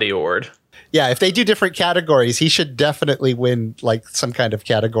originality award. Yeah, if they do different categories, he should definitely win like some kind of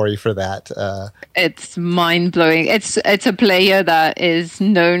category for that. It's mind-blowing. It's a player that is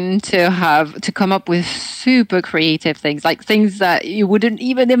known to come up with super creative things, like things that you wouldn't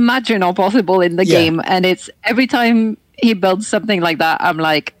even imagine are possible in the game. And it's every time he builds something like that, I'm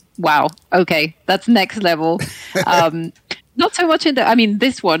like, wow, okay, that's next level. Not so much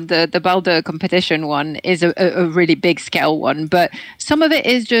this one, the Baldur competition one, is a really big scale one, but some of it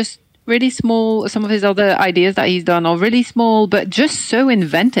is just really small. Some of his other ideas that he's done are really small, but just so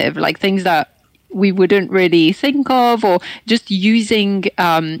inventive, like things that we wouldn't really think of, or just using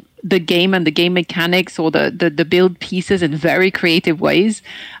the game and the game mechanics or the build pieces in very creative ways.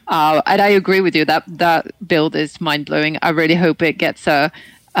 And I agree with you that build is mind-blowing. I really hope it gets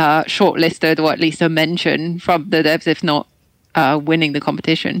shortlisted, or at least a mention from the devs, if not winning the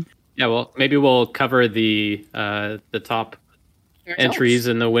competition. Yeah, well, maybe we'll cover the top entries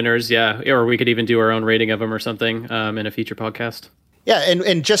and the winners, or we could even do our own rating of them or something in a feature podcast. Yeah,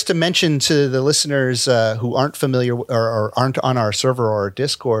 and just to mention to the listeners who aren't familiar or aren't on our server or our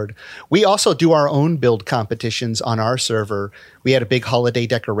Discord, we also do our own build competitions on our server. We had a big holiday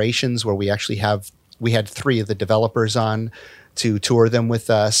decorations where we had 3 of the developers on to tour them with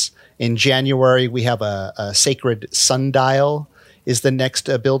us. In January, we have a Sacred Sundial is the next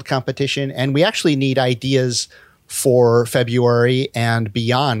build competition, and we actually need ideas for February and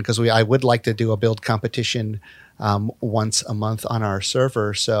beyond, because I would like to do a build competition once a month on our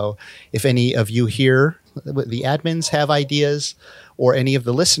server. So if any of you here, the admins, have ideas, or any of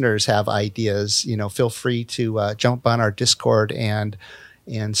the listeners have ideas, feel free to jump on our Discord and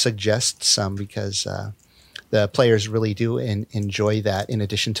suggest some, because the players really do enjoy that, in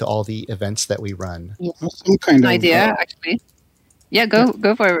addition to all the events that we run. Yeah. Some kind of idea, actually. Yeah,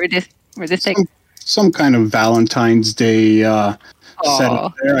 go for it. Some kind of Valentine's Day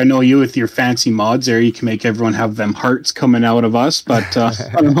setup there. I know you with your fancy mods there, you can make everyone have them hearts coming out of us, but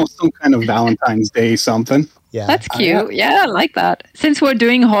I don't know, some kind of Valentine's Day something. Yeah, that's cute. I like that. Since we're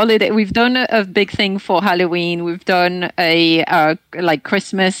doing holiday, we've done a big thing for Halloween. We've done a like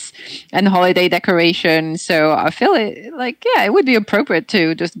Christmas and holiday decoration. So I feel it would be appropriate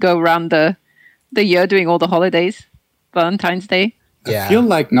to just go around the year doing all the holidays, Valentine's Day. I feel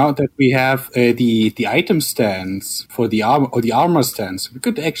like now that we have the item stands for the armor stands, we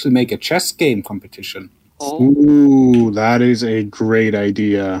could actually make a chess game competition. Ooh, that is a great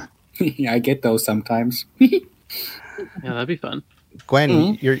idea. Yeah, I get those sometimes. Yeah, that'd be fun.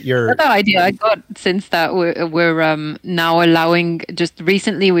 Gwen, you're another idea I got since that we're now allowing. Just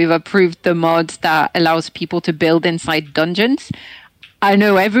recently, we've approved the mod that allows people to build inside dungeons. I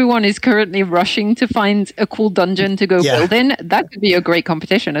know everyone is currently rushing to find a cool dungeon to go build in. That could be a great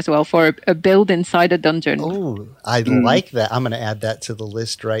competition as well for a build inside a dungeon. Oh, I like that. I'm going to add that to the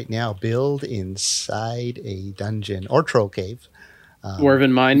list right now. Build inside a dungeon or troll cave.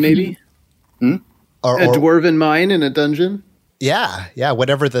 Dwarven mine, maybe? Or A dwarven mine in a dungeon? Yeah,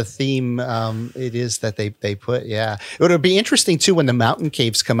 whatever the theme it is that they put. Yeah, it would be interesting too when the mountain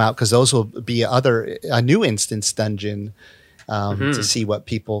caves come out, because those will be a new instance dungeon to see what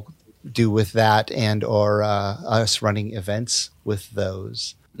people do with that, and or us running events with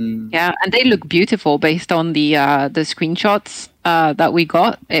those. Yeah, and they look beautiful based on the screenshots that we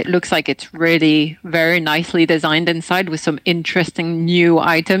got. It looks like it's really very nicely designed inside with some interesting new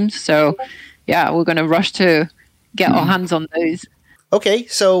items. So yeah, we're going to rush to get our hands on those. Okay,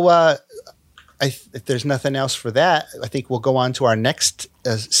 so if there's nothing else for that, I think we'll go on to our next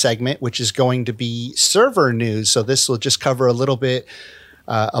segment, which is going to be server news. So this will just cover a little bit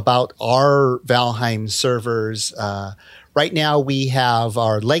about our Valheim servers. Right now, we have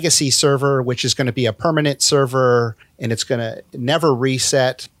our legacy server, which is going to be a permanent server, and it's going to never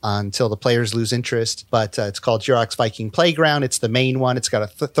reset until the players lose interest. But it's called Jurok's Viking Playground. It's the main one. It's got a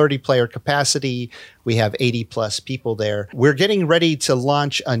 30-player capacity. We have 80-plus people there. We're getting ready to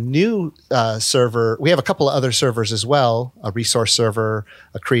launch a new server. We have a couple of other servers as well, a resource server,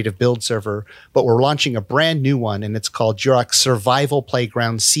 a creative build server. But we're launching a brand new one, and it's called Jurok's Survival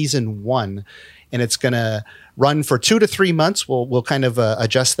Playground Season 1. And it's going to run for 2 to 3 months. We'll kind of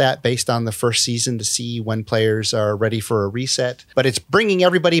adjust that based on the first season to see when players are ready for a reset. But it's bringing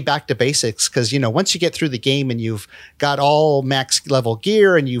everybody back to basics, because, once you get through the game and you've got all max level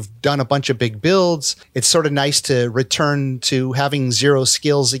gear and you've done a bunch of big builds, it's sort of nice to return to having 0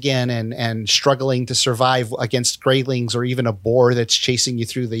 skills again and struggling to survive against greylings or even a boar that's chasing you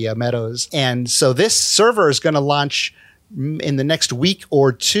through the meadows. And so this server is going to launch in the next week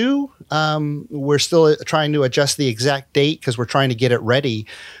or 2. We're still trying to adjust the exact date because we're trying to get it ready.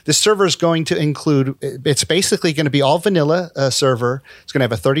 This server is going to include, it's basically going to be all vanilla server. It's going to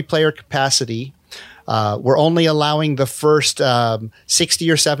have a 30-player capacity. We're only allowing the first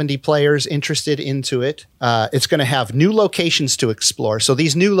 60 or 70 players interested into it. It's going to have new locations to explore. So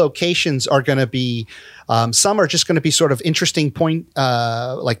these new locations are going to be, some are just going to be sort of interesting points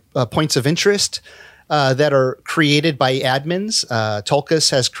of interest. That are created by admins.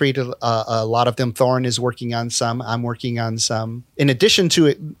 Tolkus has created a lot of them. Thorin is working on some. I'm working on some. In addition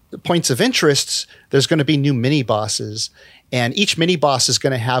to points of interest, there's going to be new mini bosses. And each mini boss is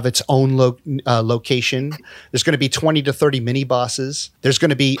going to have its own location. There's going to be 20 to 30 mini bosses. There's going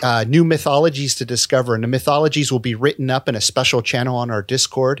to be new mythologies to discover. And the mythologies will be written up in a special channel on our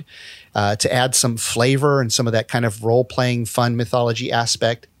Discord to add some flavor and some of that kind of role-playing fun mythology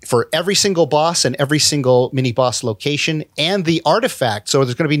aspect for every single boss and every single mini boss location and the artifact. So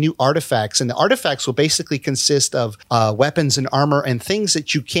there's going to be new artifacts, and the artifacts will basically consist of weapons and armor and things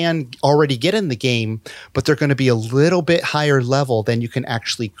that you can already get in the game, but they're going to be a little bit higher level than you can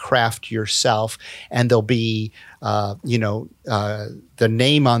actually craft yourself. And there'll be the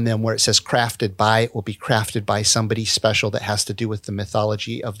name on them where it says crafted by, it will be crafted by somebody special that has to do with the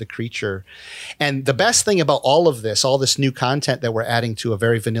mythology of the creature. And the best thing about all of this, all this new content that we're adding to a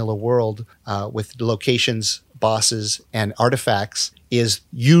very vanilla world with locations, bosses, and artifacts, is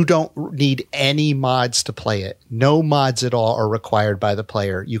you don't need any mods to play it. No mods at all are required by the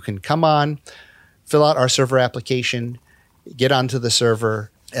player. You can come on, fill out our server application, get onto the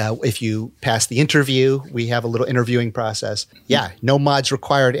server. If you pass the interview, we have a little interviewing process. Yeah, no mods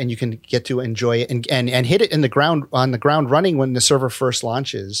required, and you can get to enjoy it and hit it on the ground running when the server first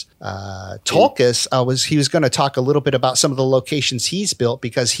launches. Tolkus, he was going to talk a little bit about some of the locations he's built,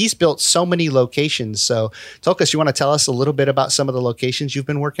 because he's built so many locations. So, Tolkus, you want to tell us a little bit about some of the locations you've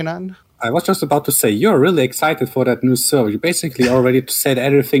been working on? I was just about to say, you're really excited for that new server. You basically already said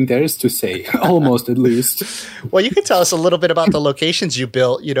everything there is to say, almost at least. Well, you can tell us a little bit about the locations you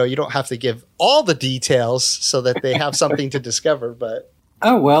built. You don't have to give all the details so that they have something to discover. But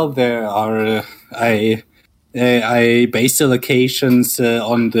there are. I based the locations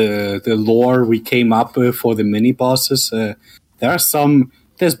on the lore we came up with for the mini bosses. There are some.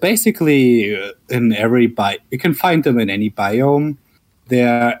 There's basically in every biome. You can find them in any biome.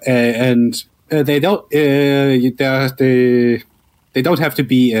 There and they don't. They don't have to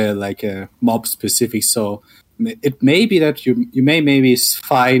be mob specific. So it may be that you may maybe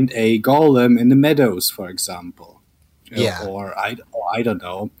find a golem in the meadows, for example. Yeah. Or I don't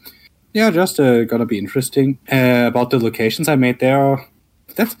know. Yeah, just gonna be interesting. About the locations I made there,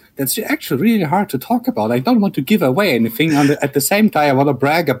 That's actually really hard to talk about. I don't want to give away anything. At the same time, I want to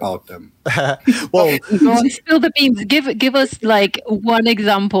brag about them. Well, Go on, spill the beans. Give us like one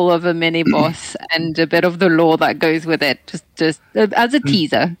example of a mini boss and a bit of the lore that goes with it, just as a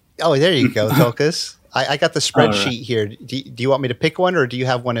teaser. oh, there you go, Tokus. I got the spreadsheet here. Do you want me to pick one, or do you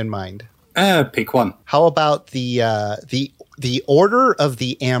have one in mind? Pick one. How about the Order of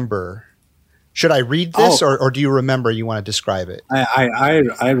the Amber? Should I read this, or do you remember? You want to describe it?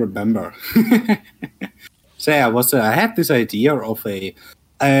 I remember. So I had this idea of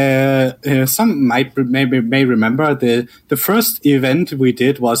some may remember the first event we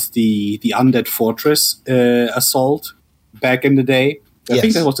did was the Undead Fortress assault back in the day. I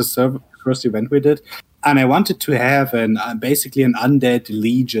think that was the first event we did, and I wanted to have basically an undead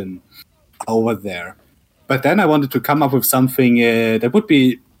legion over there. But then I wanted to come up with something that would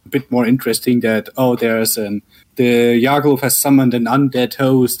be a bit more interesting. That the Yargulf has summoned an undead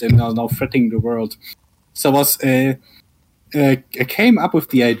host and are now threatening the world. So I came up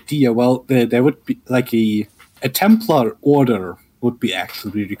with the idea. Well, there would be like a Templar order would be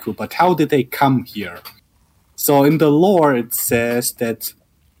actually really cool. But how did they come here? So in the lore, it says that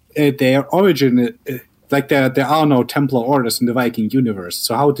their origin, there are no Templar orders in the Viking universe.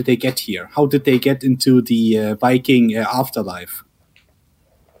 So how did they get here? How did they get into the Viking afterlife?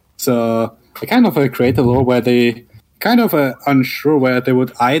 So I kind of created a lore where they kind of unsure where they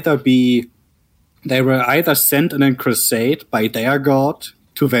would they were either sent on a crusade by their god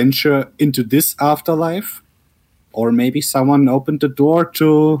to venture into this afterlife, or maybe someone opened the door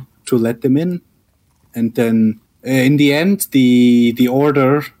to let them in. And then in the end, the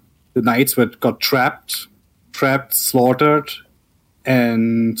order, the knights got trapped, slaughtered,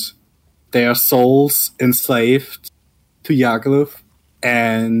 and their souls enslaved to Yargulf.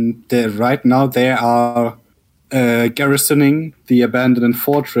 And right now they are garrisoning the abandoned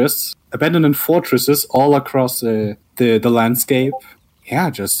fortresses all across the landscape. Yeah,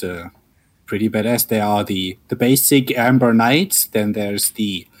 just pretty badass. They are the basic Amber Knights. Then there's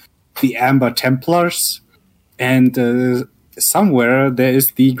the Amber Templars, and somewhere there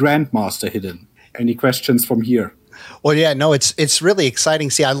is the Grandmaster hidden. Any questions from here? Well, yeah, no, it's really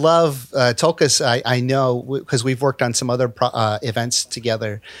exciting. See, I love Tokus. I know because we've worked on some other events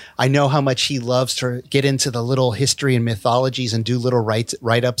together. I know how much he loves to get into the little history and mythologies and do little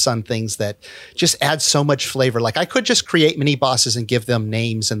write-ups on things that just add so much flavor. Like I could just create mini bosses and give them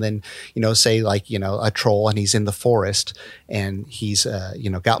names, and then say like a troll and he's in the forest and he's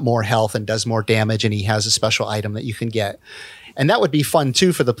got more health and does more damage and he has a special item that you can get. And that would be fun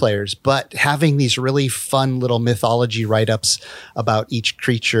too for the players. But having these really fun little mythology write-ups about each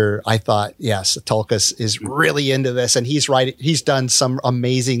creature, I thought, yes, Tokus is really into this, and he's done some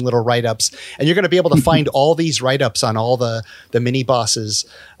amazing little write-ups. And you're going to be able to find all these write-ups on all the mini bosses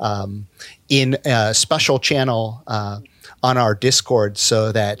in a special channel on our Discord,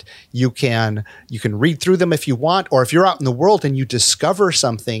 so that you can read through them if you want, or if you're out in the world and you discover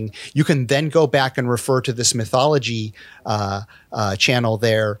something, you can then go back and refer to this mythology channel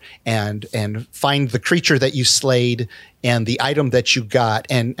there and find the creature that you slayed and the item that you got,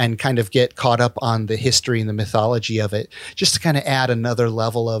 and kind of get caught up on the history and the mythology of it, just to kind of add another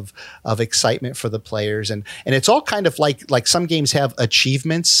level of excitement for the players. And it's all kind of like some games have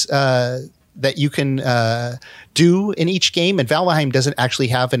achievements that you can do in each game, and Valheim doesn't actually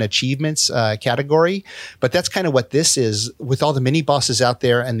have an achievements category, but that's kind of what this is, with all the mini bosses out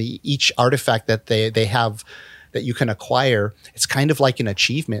there and each artifact that they have that you can acquire. It's kind of like an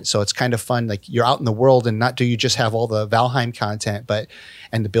achievement, so it's kind of fun. Like you're out in the world, and not do you just have all the Valheim content,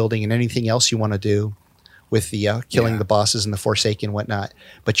 and the building and anything else you want to do with the killing the bosses and the Forsaken and whatnot.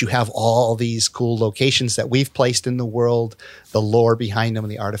 But you have all these cool locations that we've placed in the world, the lore behind them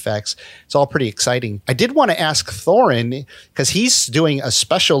and the artifacts. It's all pretty exciting. I did want to ask Thorin, because he's doing a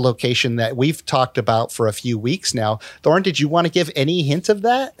special location that we've talked about for a few weeks now. Thorin, did you want to give any hint of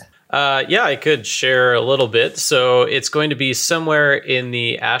that? Yeah, I could share a little bit. So it's going to be somewhere in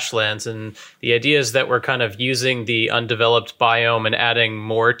the Ashlands, and the idea is that we're kind of using the undeveloped biome and adding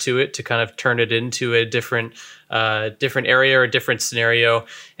more to it to kind of turn it into a different area or a different scenario.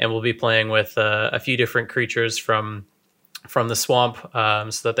 And we'll be playing with a few different creatures from the swamp,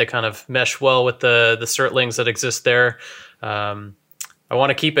 so that they kind of mesh well with the Surtlings that exist there. I want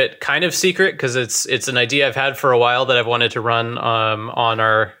to keep it kind of secret because it's an idea I've had for a while that I've wanted to run on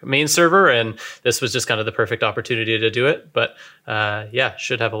our main server, and this was just kind of the perfect opportunity to do it. But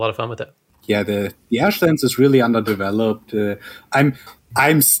should have a lot of fun with it. Yeah, the Ashlands is really underdeveloped. I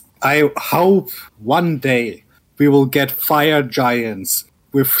hope one day we will get fire giants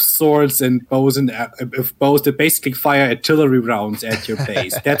with swords and bows and with bows that basically fire artillery rounds at your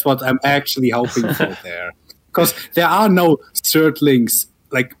base. That's what I'm actually hoping for there, because there are no Zerglings,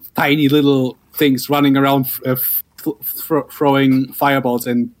 like tiny little things running around throwing fireballs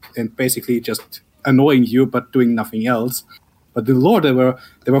and basically just annoying you, but doing nothing else. But the lore, there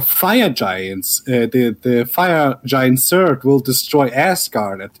were fire giants. The fire giant Zerg will destroy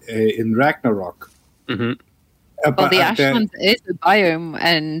Asgard in Ragnarok. Mm-hmm. Well, the Ashlands is a biome,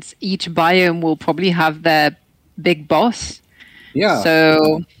 and each biome will probably have their big boss. Yeah.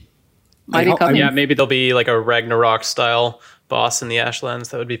 So might be coming. Yeah, maybe there'll be like a Ragnarok style boss in the Ashlands.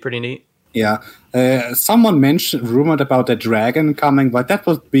 That would be pretty neat. Yeah. Someone rumored about a dragon coming, but that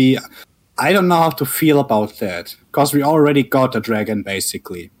would be. I don't know how to feel about that, because we already got a dragon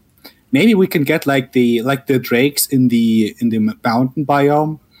basically. Maybe we can get like the drakes in the mountain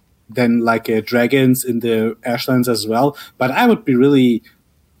biome, then like dragons in the Ashlands as well. But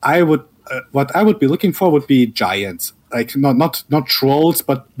what I would be looking for would be giants, like not trolls,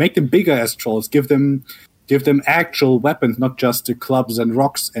 but make them bigger as trolls. Give them actual weapons, not just the clubs and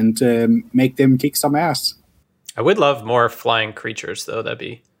rocks, and make them kick some ass. I would love more flying creatures, though.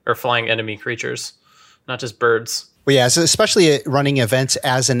 Or flying enemy creatures, not just birds. Well, yeah, so especially running events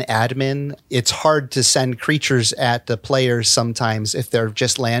as an admin, it's hard to send creatures at the players sometimes if they're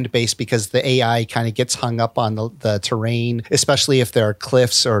just land-based, because the AI kind of gets hung up on the terrain, especially if there are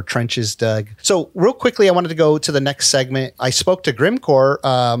cliffs or trenches dug. So real quickly, I wanted to go to the next segment. I spoke to Grimcore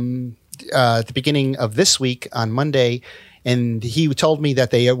at the beginning of this week on Monday, and he told me that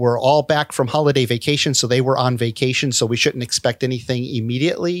they were all back from holiday vacation, so they were on vacation, so we shouldn't expect anything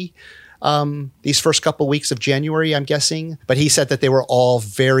immediately these first couple weeks of January, I'm guessing. But he said that they were all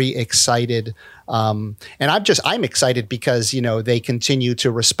very excited. And I'm excited because, they continue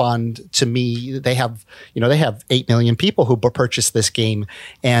to respond to me. They have 8 million people who purchased this game,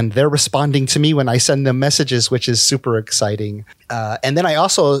 and they're responding to me when I send them messages, which is super exciting. And then I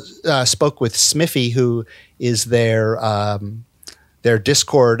also spoke with Smithy, who is their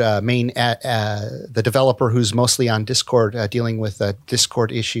Discord the developer who's mostly on Discord dealing with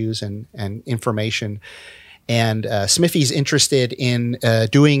Discord issues and information. And Smithy's interested in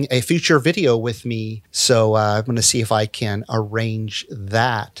doing a future video with me. So I'm going to see if I can arrange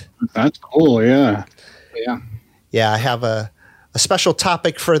that. That's cool, yeah. Yeah, I have a special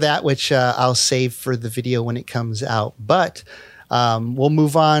topic for that, which I'll save for the video when it comes out. But we'll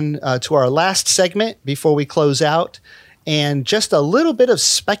move on to our last segment before we close out. And just a little bit of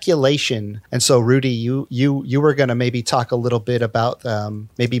speculation. And so, Rudy, you were going to maybe talk a little bit about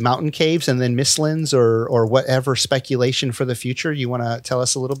maybe mountain caves and then Mistlands or whatever speculation for the future. You want to tell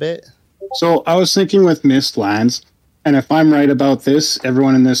us a little bit? So I was thinking with Mistlands, and if I'm right about this,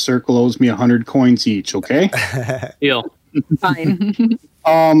 everyone in this circle owes me 100 coins each, okay? Deal. Fine.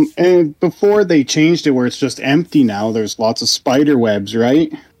 And before they changed it where it's just empty now, there's lots of spider webs,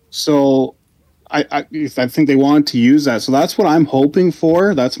 right? So I think they want to use that. So that's what I'm hoping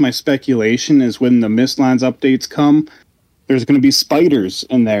for. That's my speculation, is when the Mistlands updates come, there's going to be spiders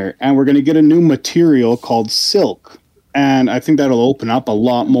in there. And we're going to get a new material called silk. And I think that'll open up a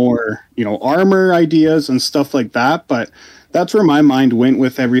lot more, armor ideas and stuff like that. But that's where my mind went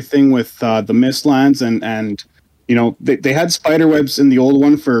with everything with the Mistlands. And they had spider webs in the old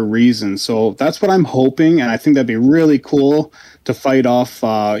one for a reason. So that's what I'm hoping. And I think that'd be really cool to fight off,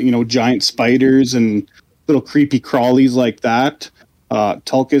 giant spiders and little creepy crawlies like that.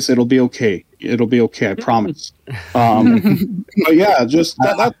 Tulkas, it'll be okay. It'll be okay, I promise. But yeah, just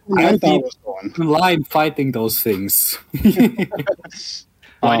that's where I thought was going. Line fighting those things.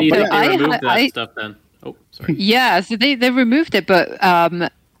 Why do you think I- they removed that I- stuff then? Oh, sorry. Yeah, so they removed it, but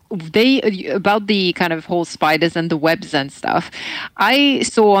about the kind of whole spiders and the webs and stuff, I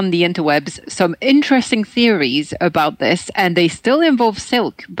saw on the interwebs some interesting theories about this, and they still involve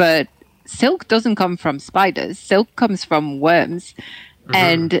silk, but silk doesn't come from spiders. Silk comes from worms. Mm-hmm.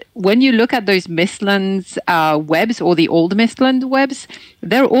 And when you look at those Mistlands webs, or the old Mistland webs,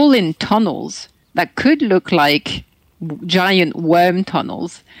 they're all in tunnels that could look like giant worm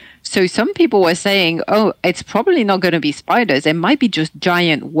tunnels. So some people were saying, it's probably not going to be spiders. It might be just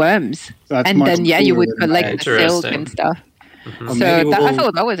giant worms. That's and much then, you would cooler than collect the silk Interesting. and stuff. Mm-hmm. So I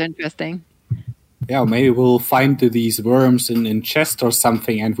thought that was interesting. Yeah, maybe we'll find these worms in chest or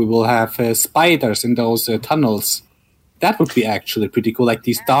something, and we will have spiders in those tunnels. That would be actually pretty cool, like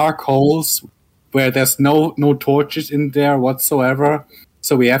these dark holes where there's no torches in there whatsoever.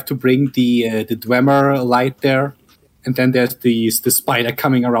 So we have to bring the Dwemer light there. and then there's the spider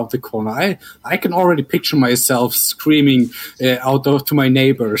coming around the corner. I can already picture myself screaming out to my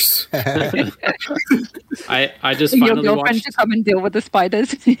neighbors. I just Your finally girlfriend watched. to come and deal with the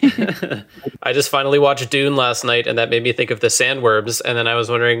spiders. I just finally watched Dune last night, and that made me think of the sandworms. And then I was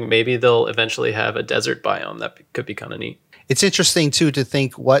wondering maybe they'll eventually have a desert biome. That could be kind of neat. It's interesting, too, to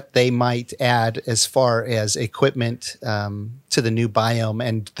think what they might add as far as equipment to the new biome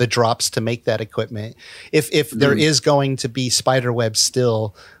and the drops to make that equipment. If there is going to be spider webs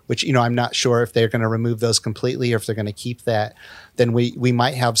still, which, I'm not sure if they're going to remove those completely or if they're going to keep that, then we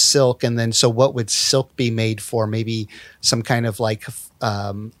might have silk. And then so what would silk be made for? Maybe some kind of like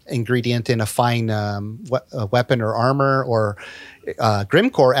ingredient in a fine weapon or armor. Or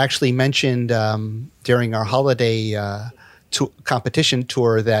Grimcore actually mentioned during our holiday competition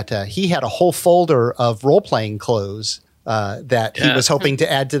tour that he had a whole folder of role-playing clothes that he was hoping to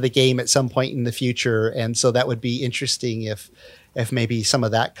add to the game at some point in the future. And so that would be interesting if maybe some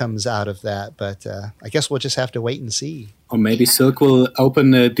of that comes out of that. But I guess we'll just have to wait and see. Or maybe Silk will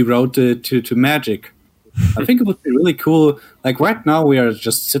open the road to magic. I think it would be really cool. Like right now we are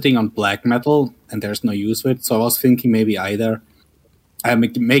just sitting on black metal and there's no use for it. So I was thinking maybe either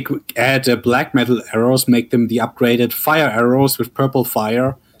add black metal arrows, make them the upgraded fire arrows with purple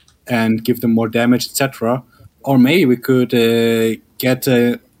fire, and give them more damage, etc. Or maybe we could get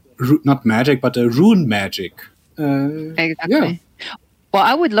not magic, but a rune magic. Exactly. Yeah. Well,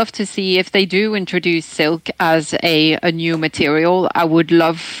 I would love to see if they do introduce silk as a new material. I would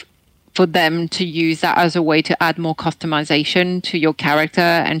love for them to use that as a way to add more customization to your character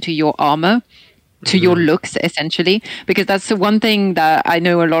and to your armor, to your looks, essentially, because that's the one thing that I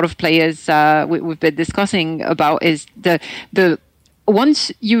know a lot of players we've been discussing about is the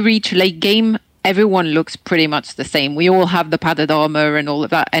once you reach late game, everyone looks pretty much the same. We all have the padded armor and all of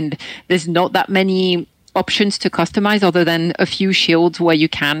that, and there's not that many options to customize other than a few shields where you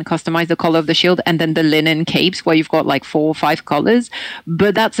can customize the color of the shield, and then the linen capes where you've got like 4 or 5 colors,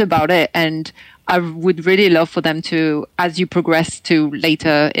 but that's about it. And I would really love for them to, as you progress to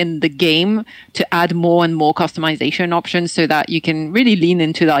later in the game, to add more and more customization options so that you can really lean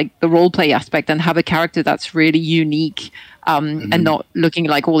into like the role play aspect and have a character that's really unique and not looking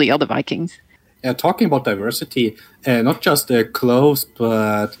like all the other Vikings. Yeah, talking about diversity, not just clothes,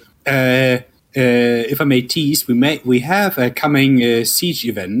 but if I may tease, we have a coming siege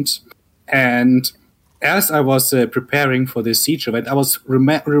event, and as I was preparing for this siege event, I was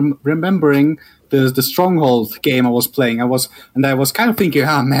remembering the Stronghold game I was playing. I was kind of thinking,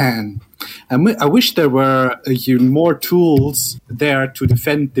 man, I wish there were more tools there to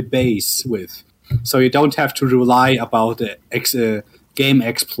defend the base with, so you don't have to rely about game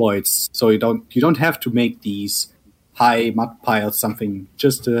exploits. So you don't have to make these high mud piles. Something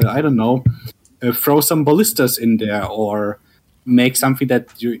just I don't know, throw some ballistas in there, or make something that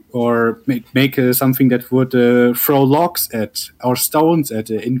make something that would throw logs at or stones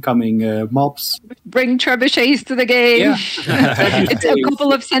at incoming mobs. Bring trebuchets to the game. Yeah. It's a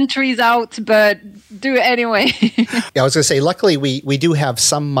couple of centuries out, but do it anyway. Yeah, I was going to say, luckily we do have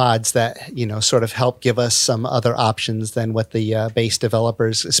some mods that, sort of help give us some other options than what the base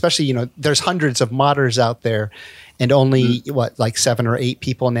developers, especially, there's hundreds of modders out there and only, like 7 or 8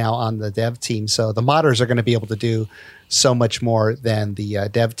 people now on the dev team. So the modders are going to be able to do so much more than the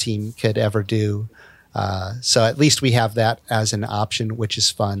dev team could ever do. So at least we have that as an option, which is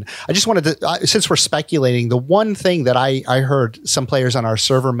fun. I just wanted to, since we're speculating, the one thing that I heard some players on our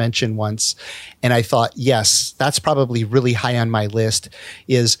server mention once, and I thought, yes, that's probably really high on my list,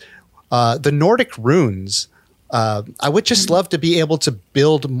 is the Nordic runes. I would just love to be able to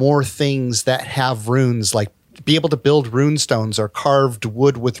build more things that have runes, like be able to build rune stones or carved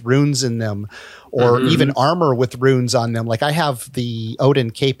wood with runes in them, or even armor with runes on them. Like I have the Odin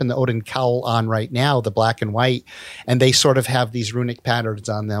cape and the Odin cowl on right now, the black and white, and they sort of have these runic patterns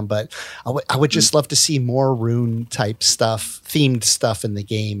on them. But I would just love to see more rune type stuff, themed stuff in the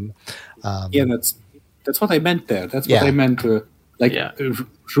game. Yeah, that's what I meant there. That's what I meant.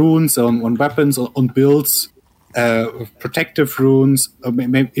 Runes on weapons, on builds, protective runes.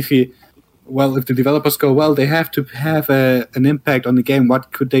 Maybe if the developers go, well, they have to have an impact on the game.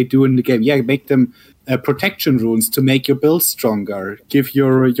 What could they do in the game? Yeah, make them protection runes to make your build stronger. Give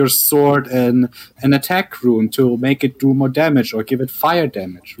your sword an attack rune to make it do more damage, or give it fire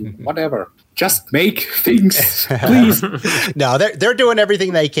damage. Whatever. Just make things, please. No, they're doing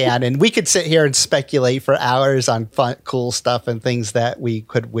everything they can, and we could sit here and speculate for hours on fun, cool stuff and things that we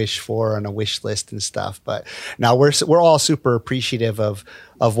could wish for on a wish list and stuff. But now we're all super appreciative of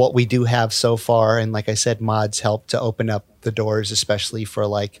what we do have so far, and like I said, mods help to open up the doors, especially for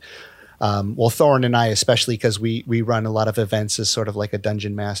like Well, Thorin and I, especially because we run a lot of events as sort of like a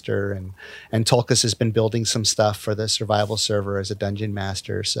dungeon master, and Tulkas has been building some stuff for the survival server as a dungeon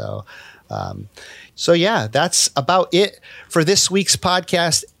master. So yeah, that's about it for this week's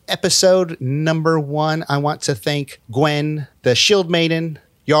podcast, episode number 1. I want to thank Gwen, the Shield Maiden,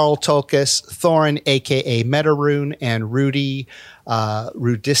 Jarl Tulkas, Thorin, aka Metaroon, and Rudy,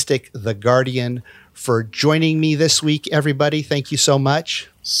 Rudistic the Guardian, for joining me this week. Everybody, thank you so much.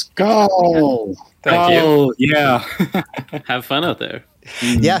 Skull. Thank you. Oh, yeah. Have fun out there.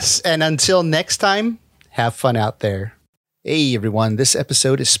 Yes, and until next time, have fun out there. Hey everyone, this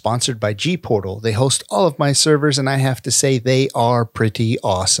episode is sponsored by G-Portal. They host all of my servers, and I have to say they are pretty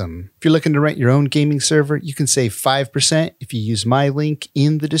awesome. If you're looking to rent your own gaming server, you can save 5% if you use my link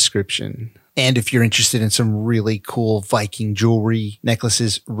in the description. And if you're interested in some really cool Viking jewelry,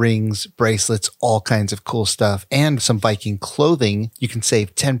 necklaces, rings, bracelets, all kinds of cool stuff, and some Viking clothing, you can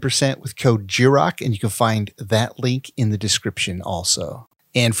save 10% with code GIROC, and you can find that link in the description also.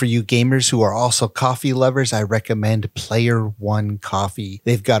 And for you gamers who are also coffee lovers, I recommend Player One Coffee.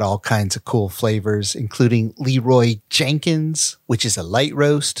 They've got all kinds of cool flavors, including Leroy Jenkins, which is a light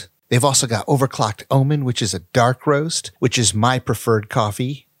roast. They've also got Overclocked Omen, which is a dark roast, which is my preferred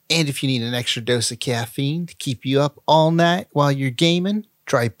coffee. And if you need an extra dose of caffeine to keep you up all night while you're gaming,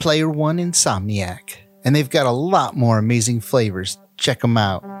 try Player One Insomniac. And they've got a lot more amazing flavors. Check them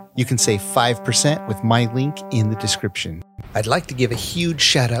out. You can save 5% with my link in the description. I'd like to give a huge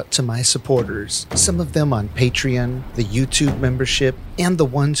shout out to my supporters, some of them on Patreon, the YouTube membership, and the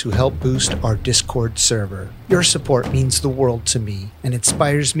ones who help boost our Discord server. Your support means the world to me and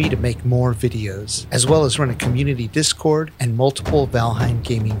inspires me to make more videos, as well as run a community Discord and multiple Valheim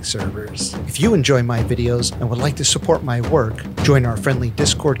gaming servers. If you enjoy my videos and would like to support my work, join our friendly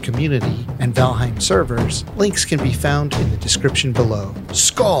Discord community and Valheim servers. Links can be found in the description below.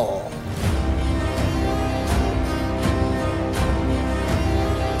 Skull!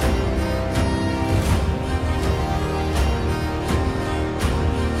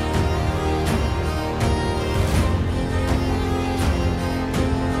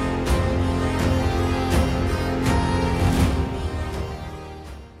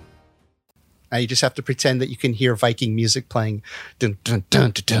 Now you just have to pretend that you can hear Viking music playing. Dun, dun,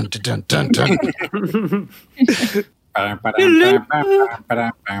 dun, dun, dun, dun, dun, dun.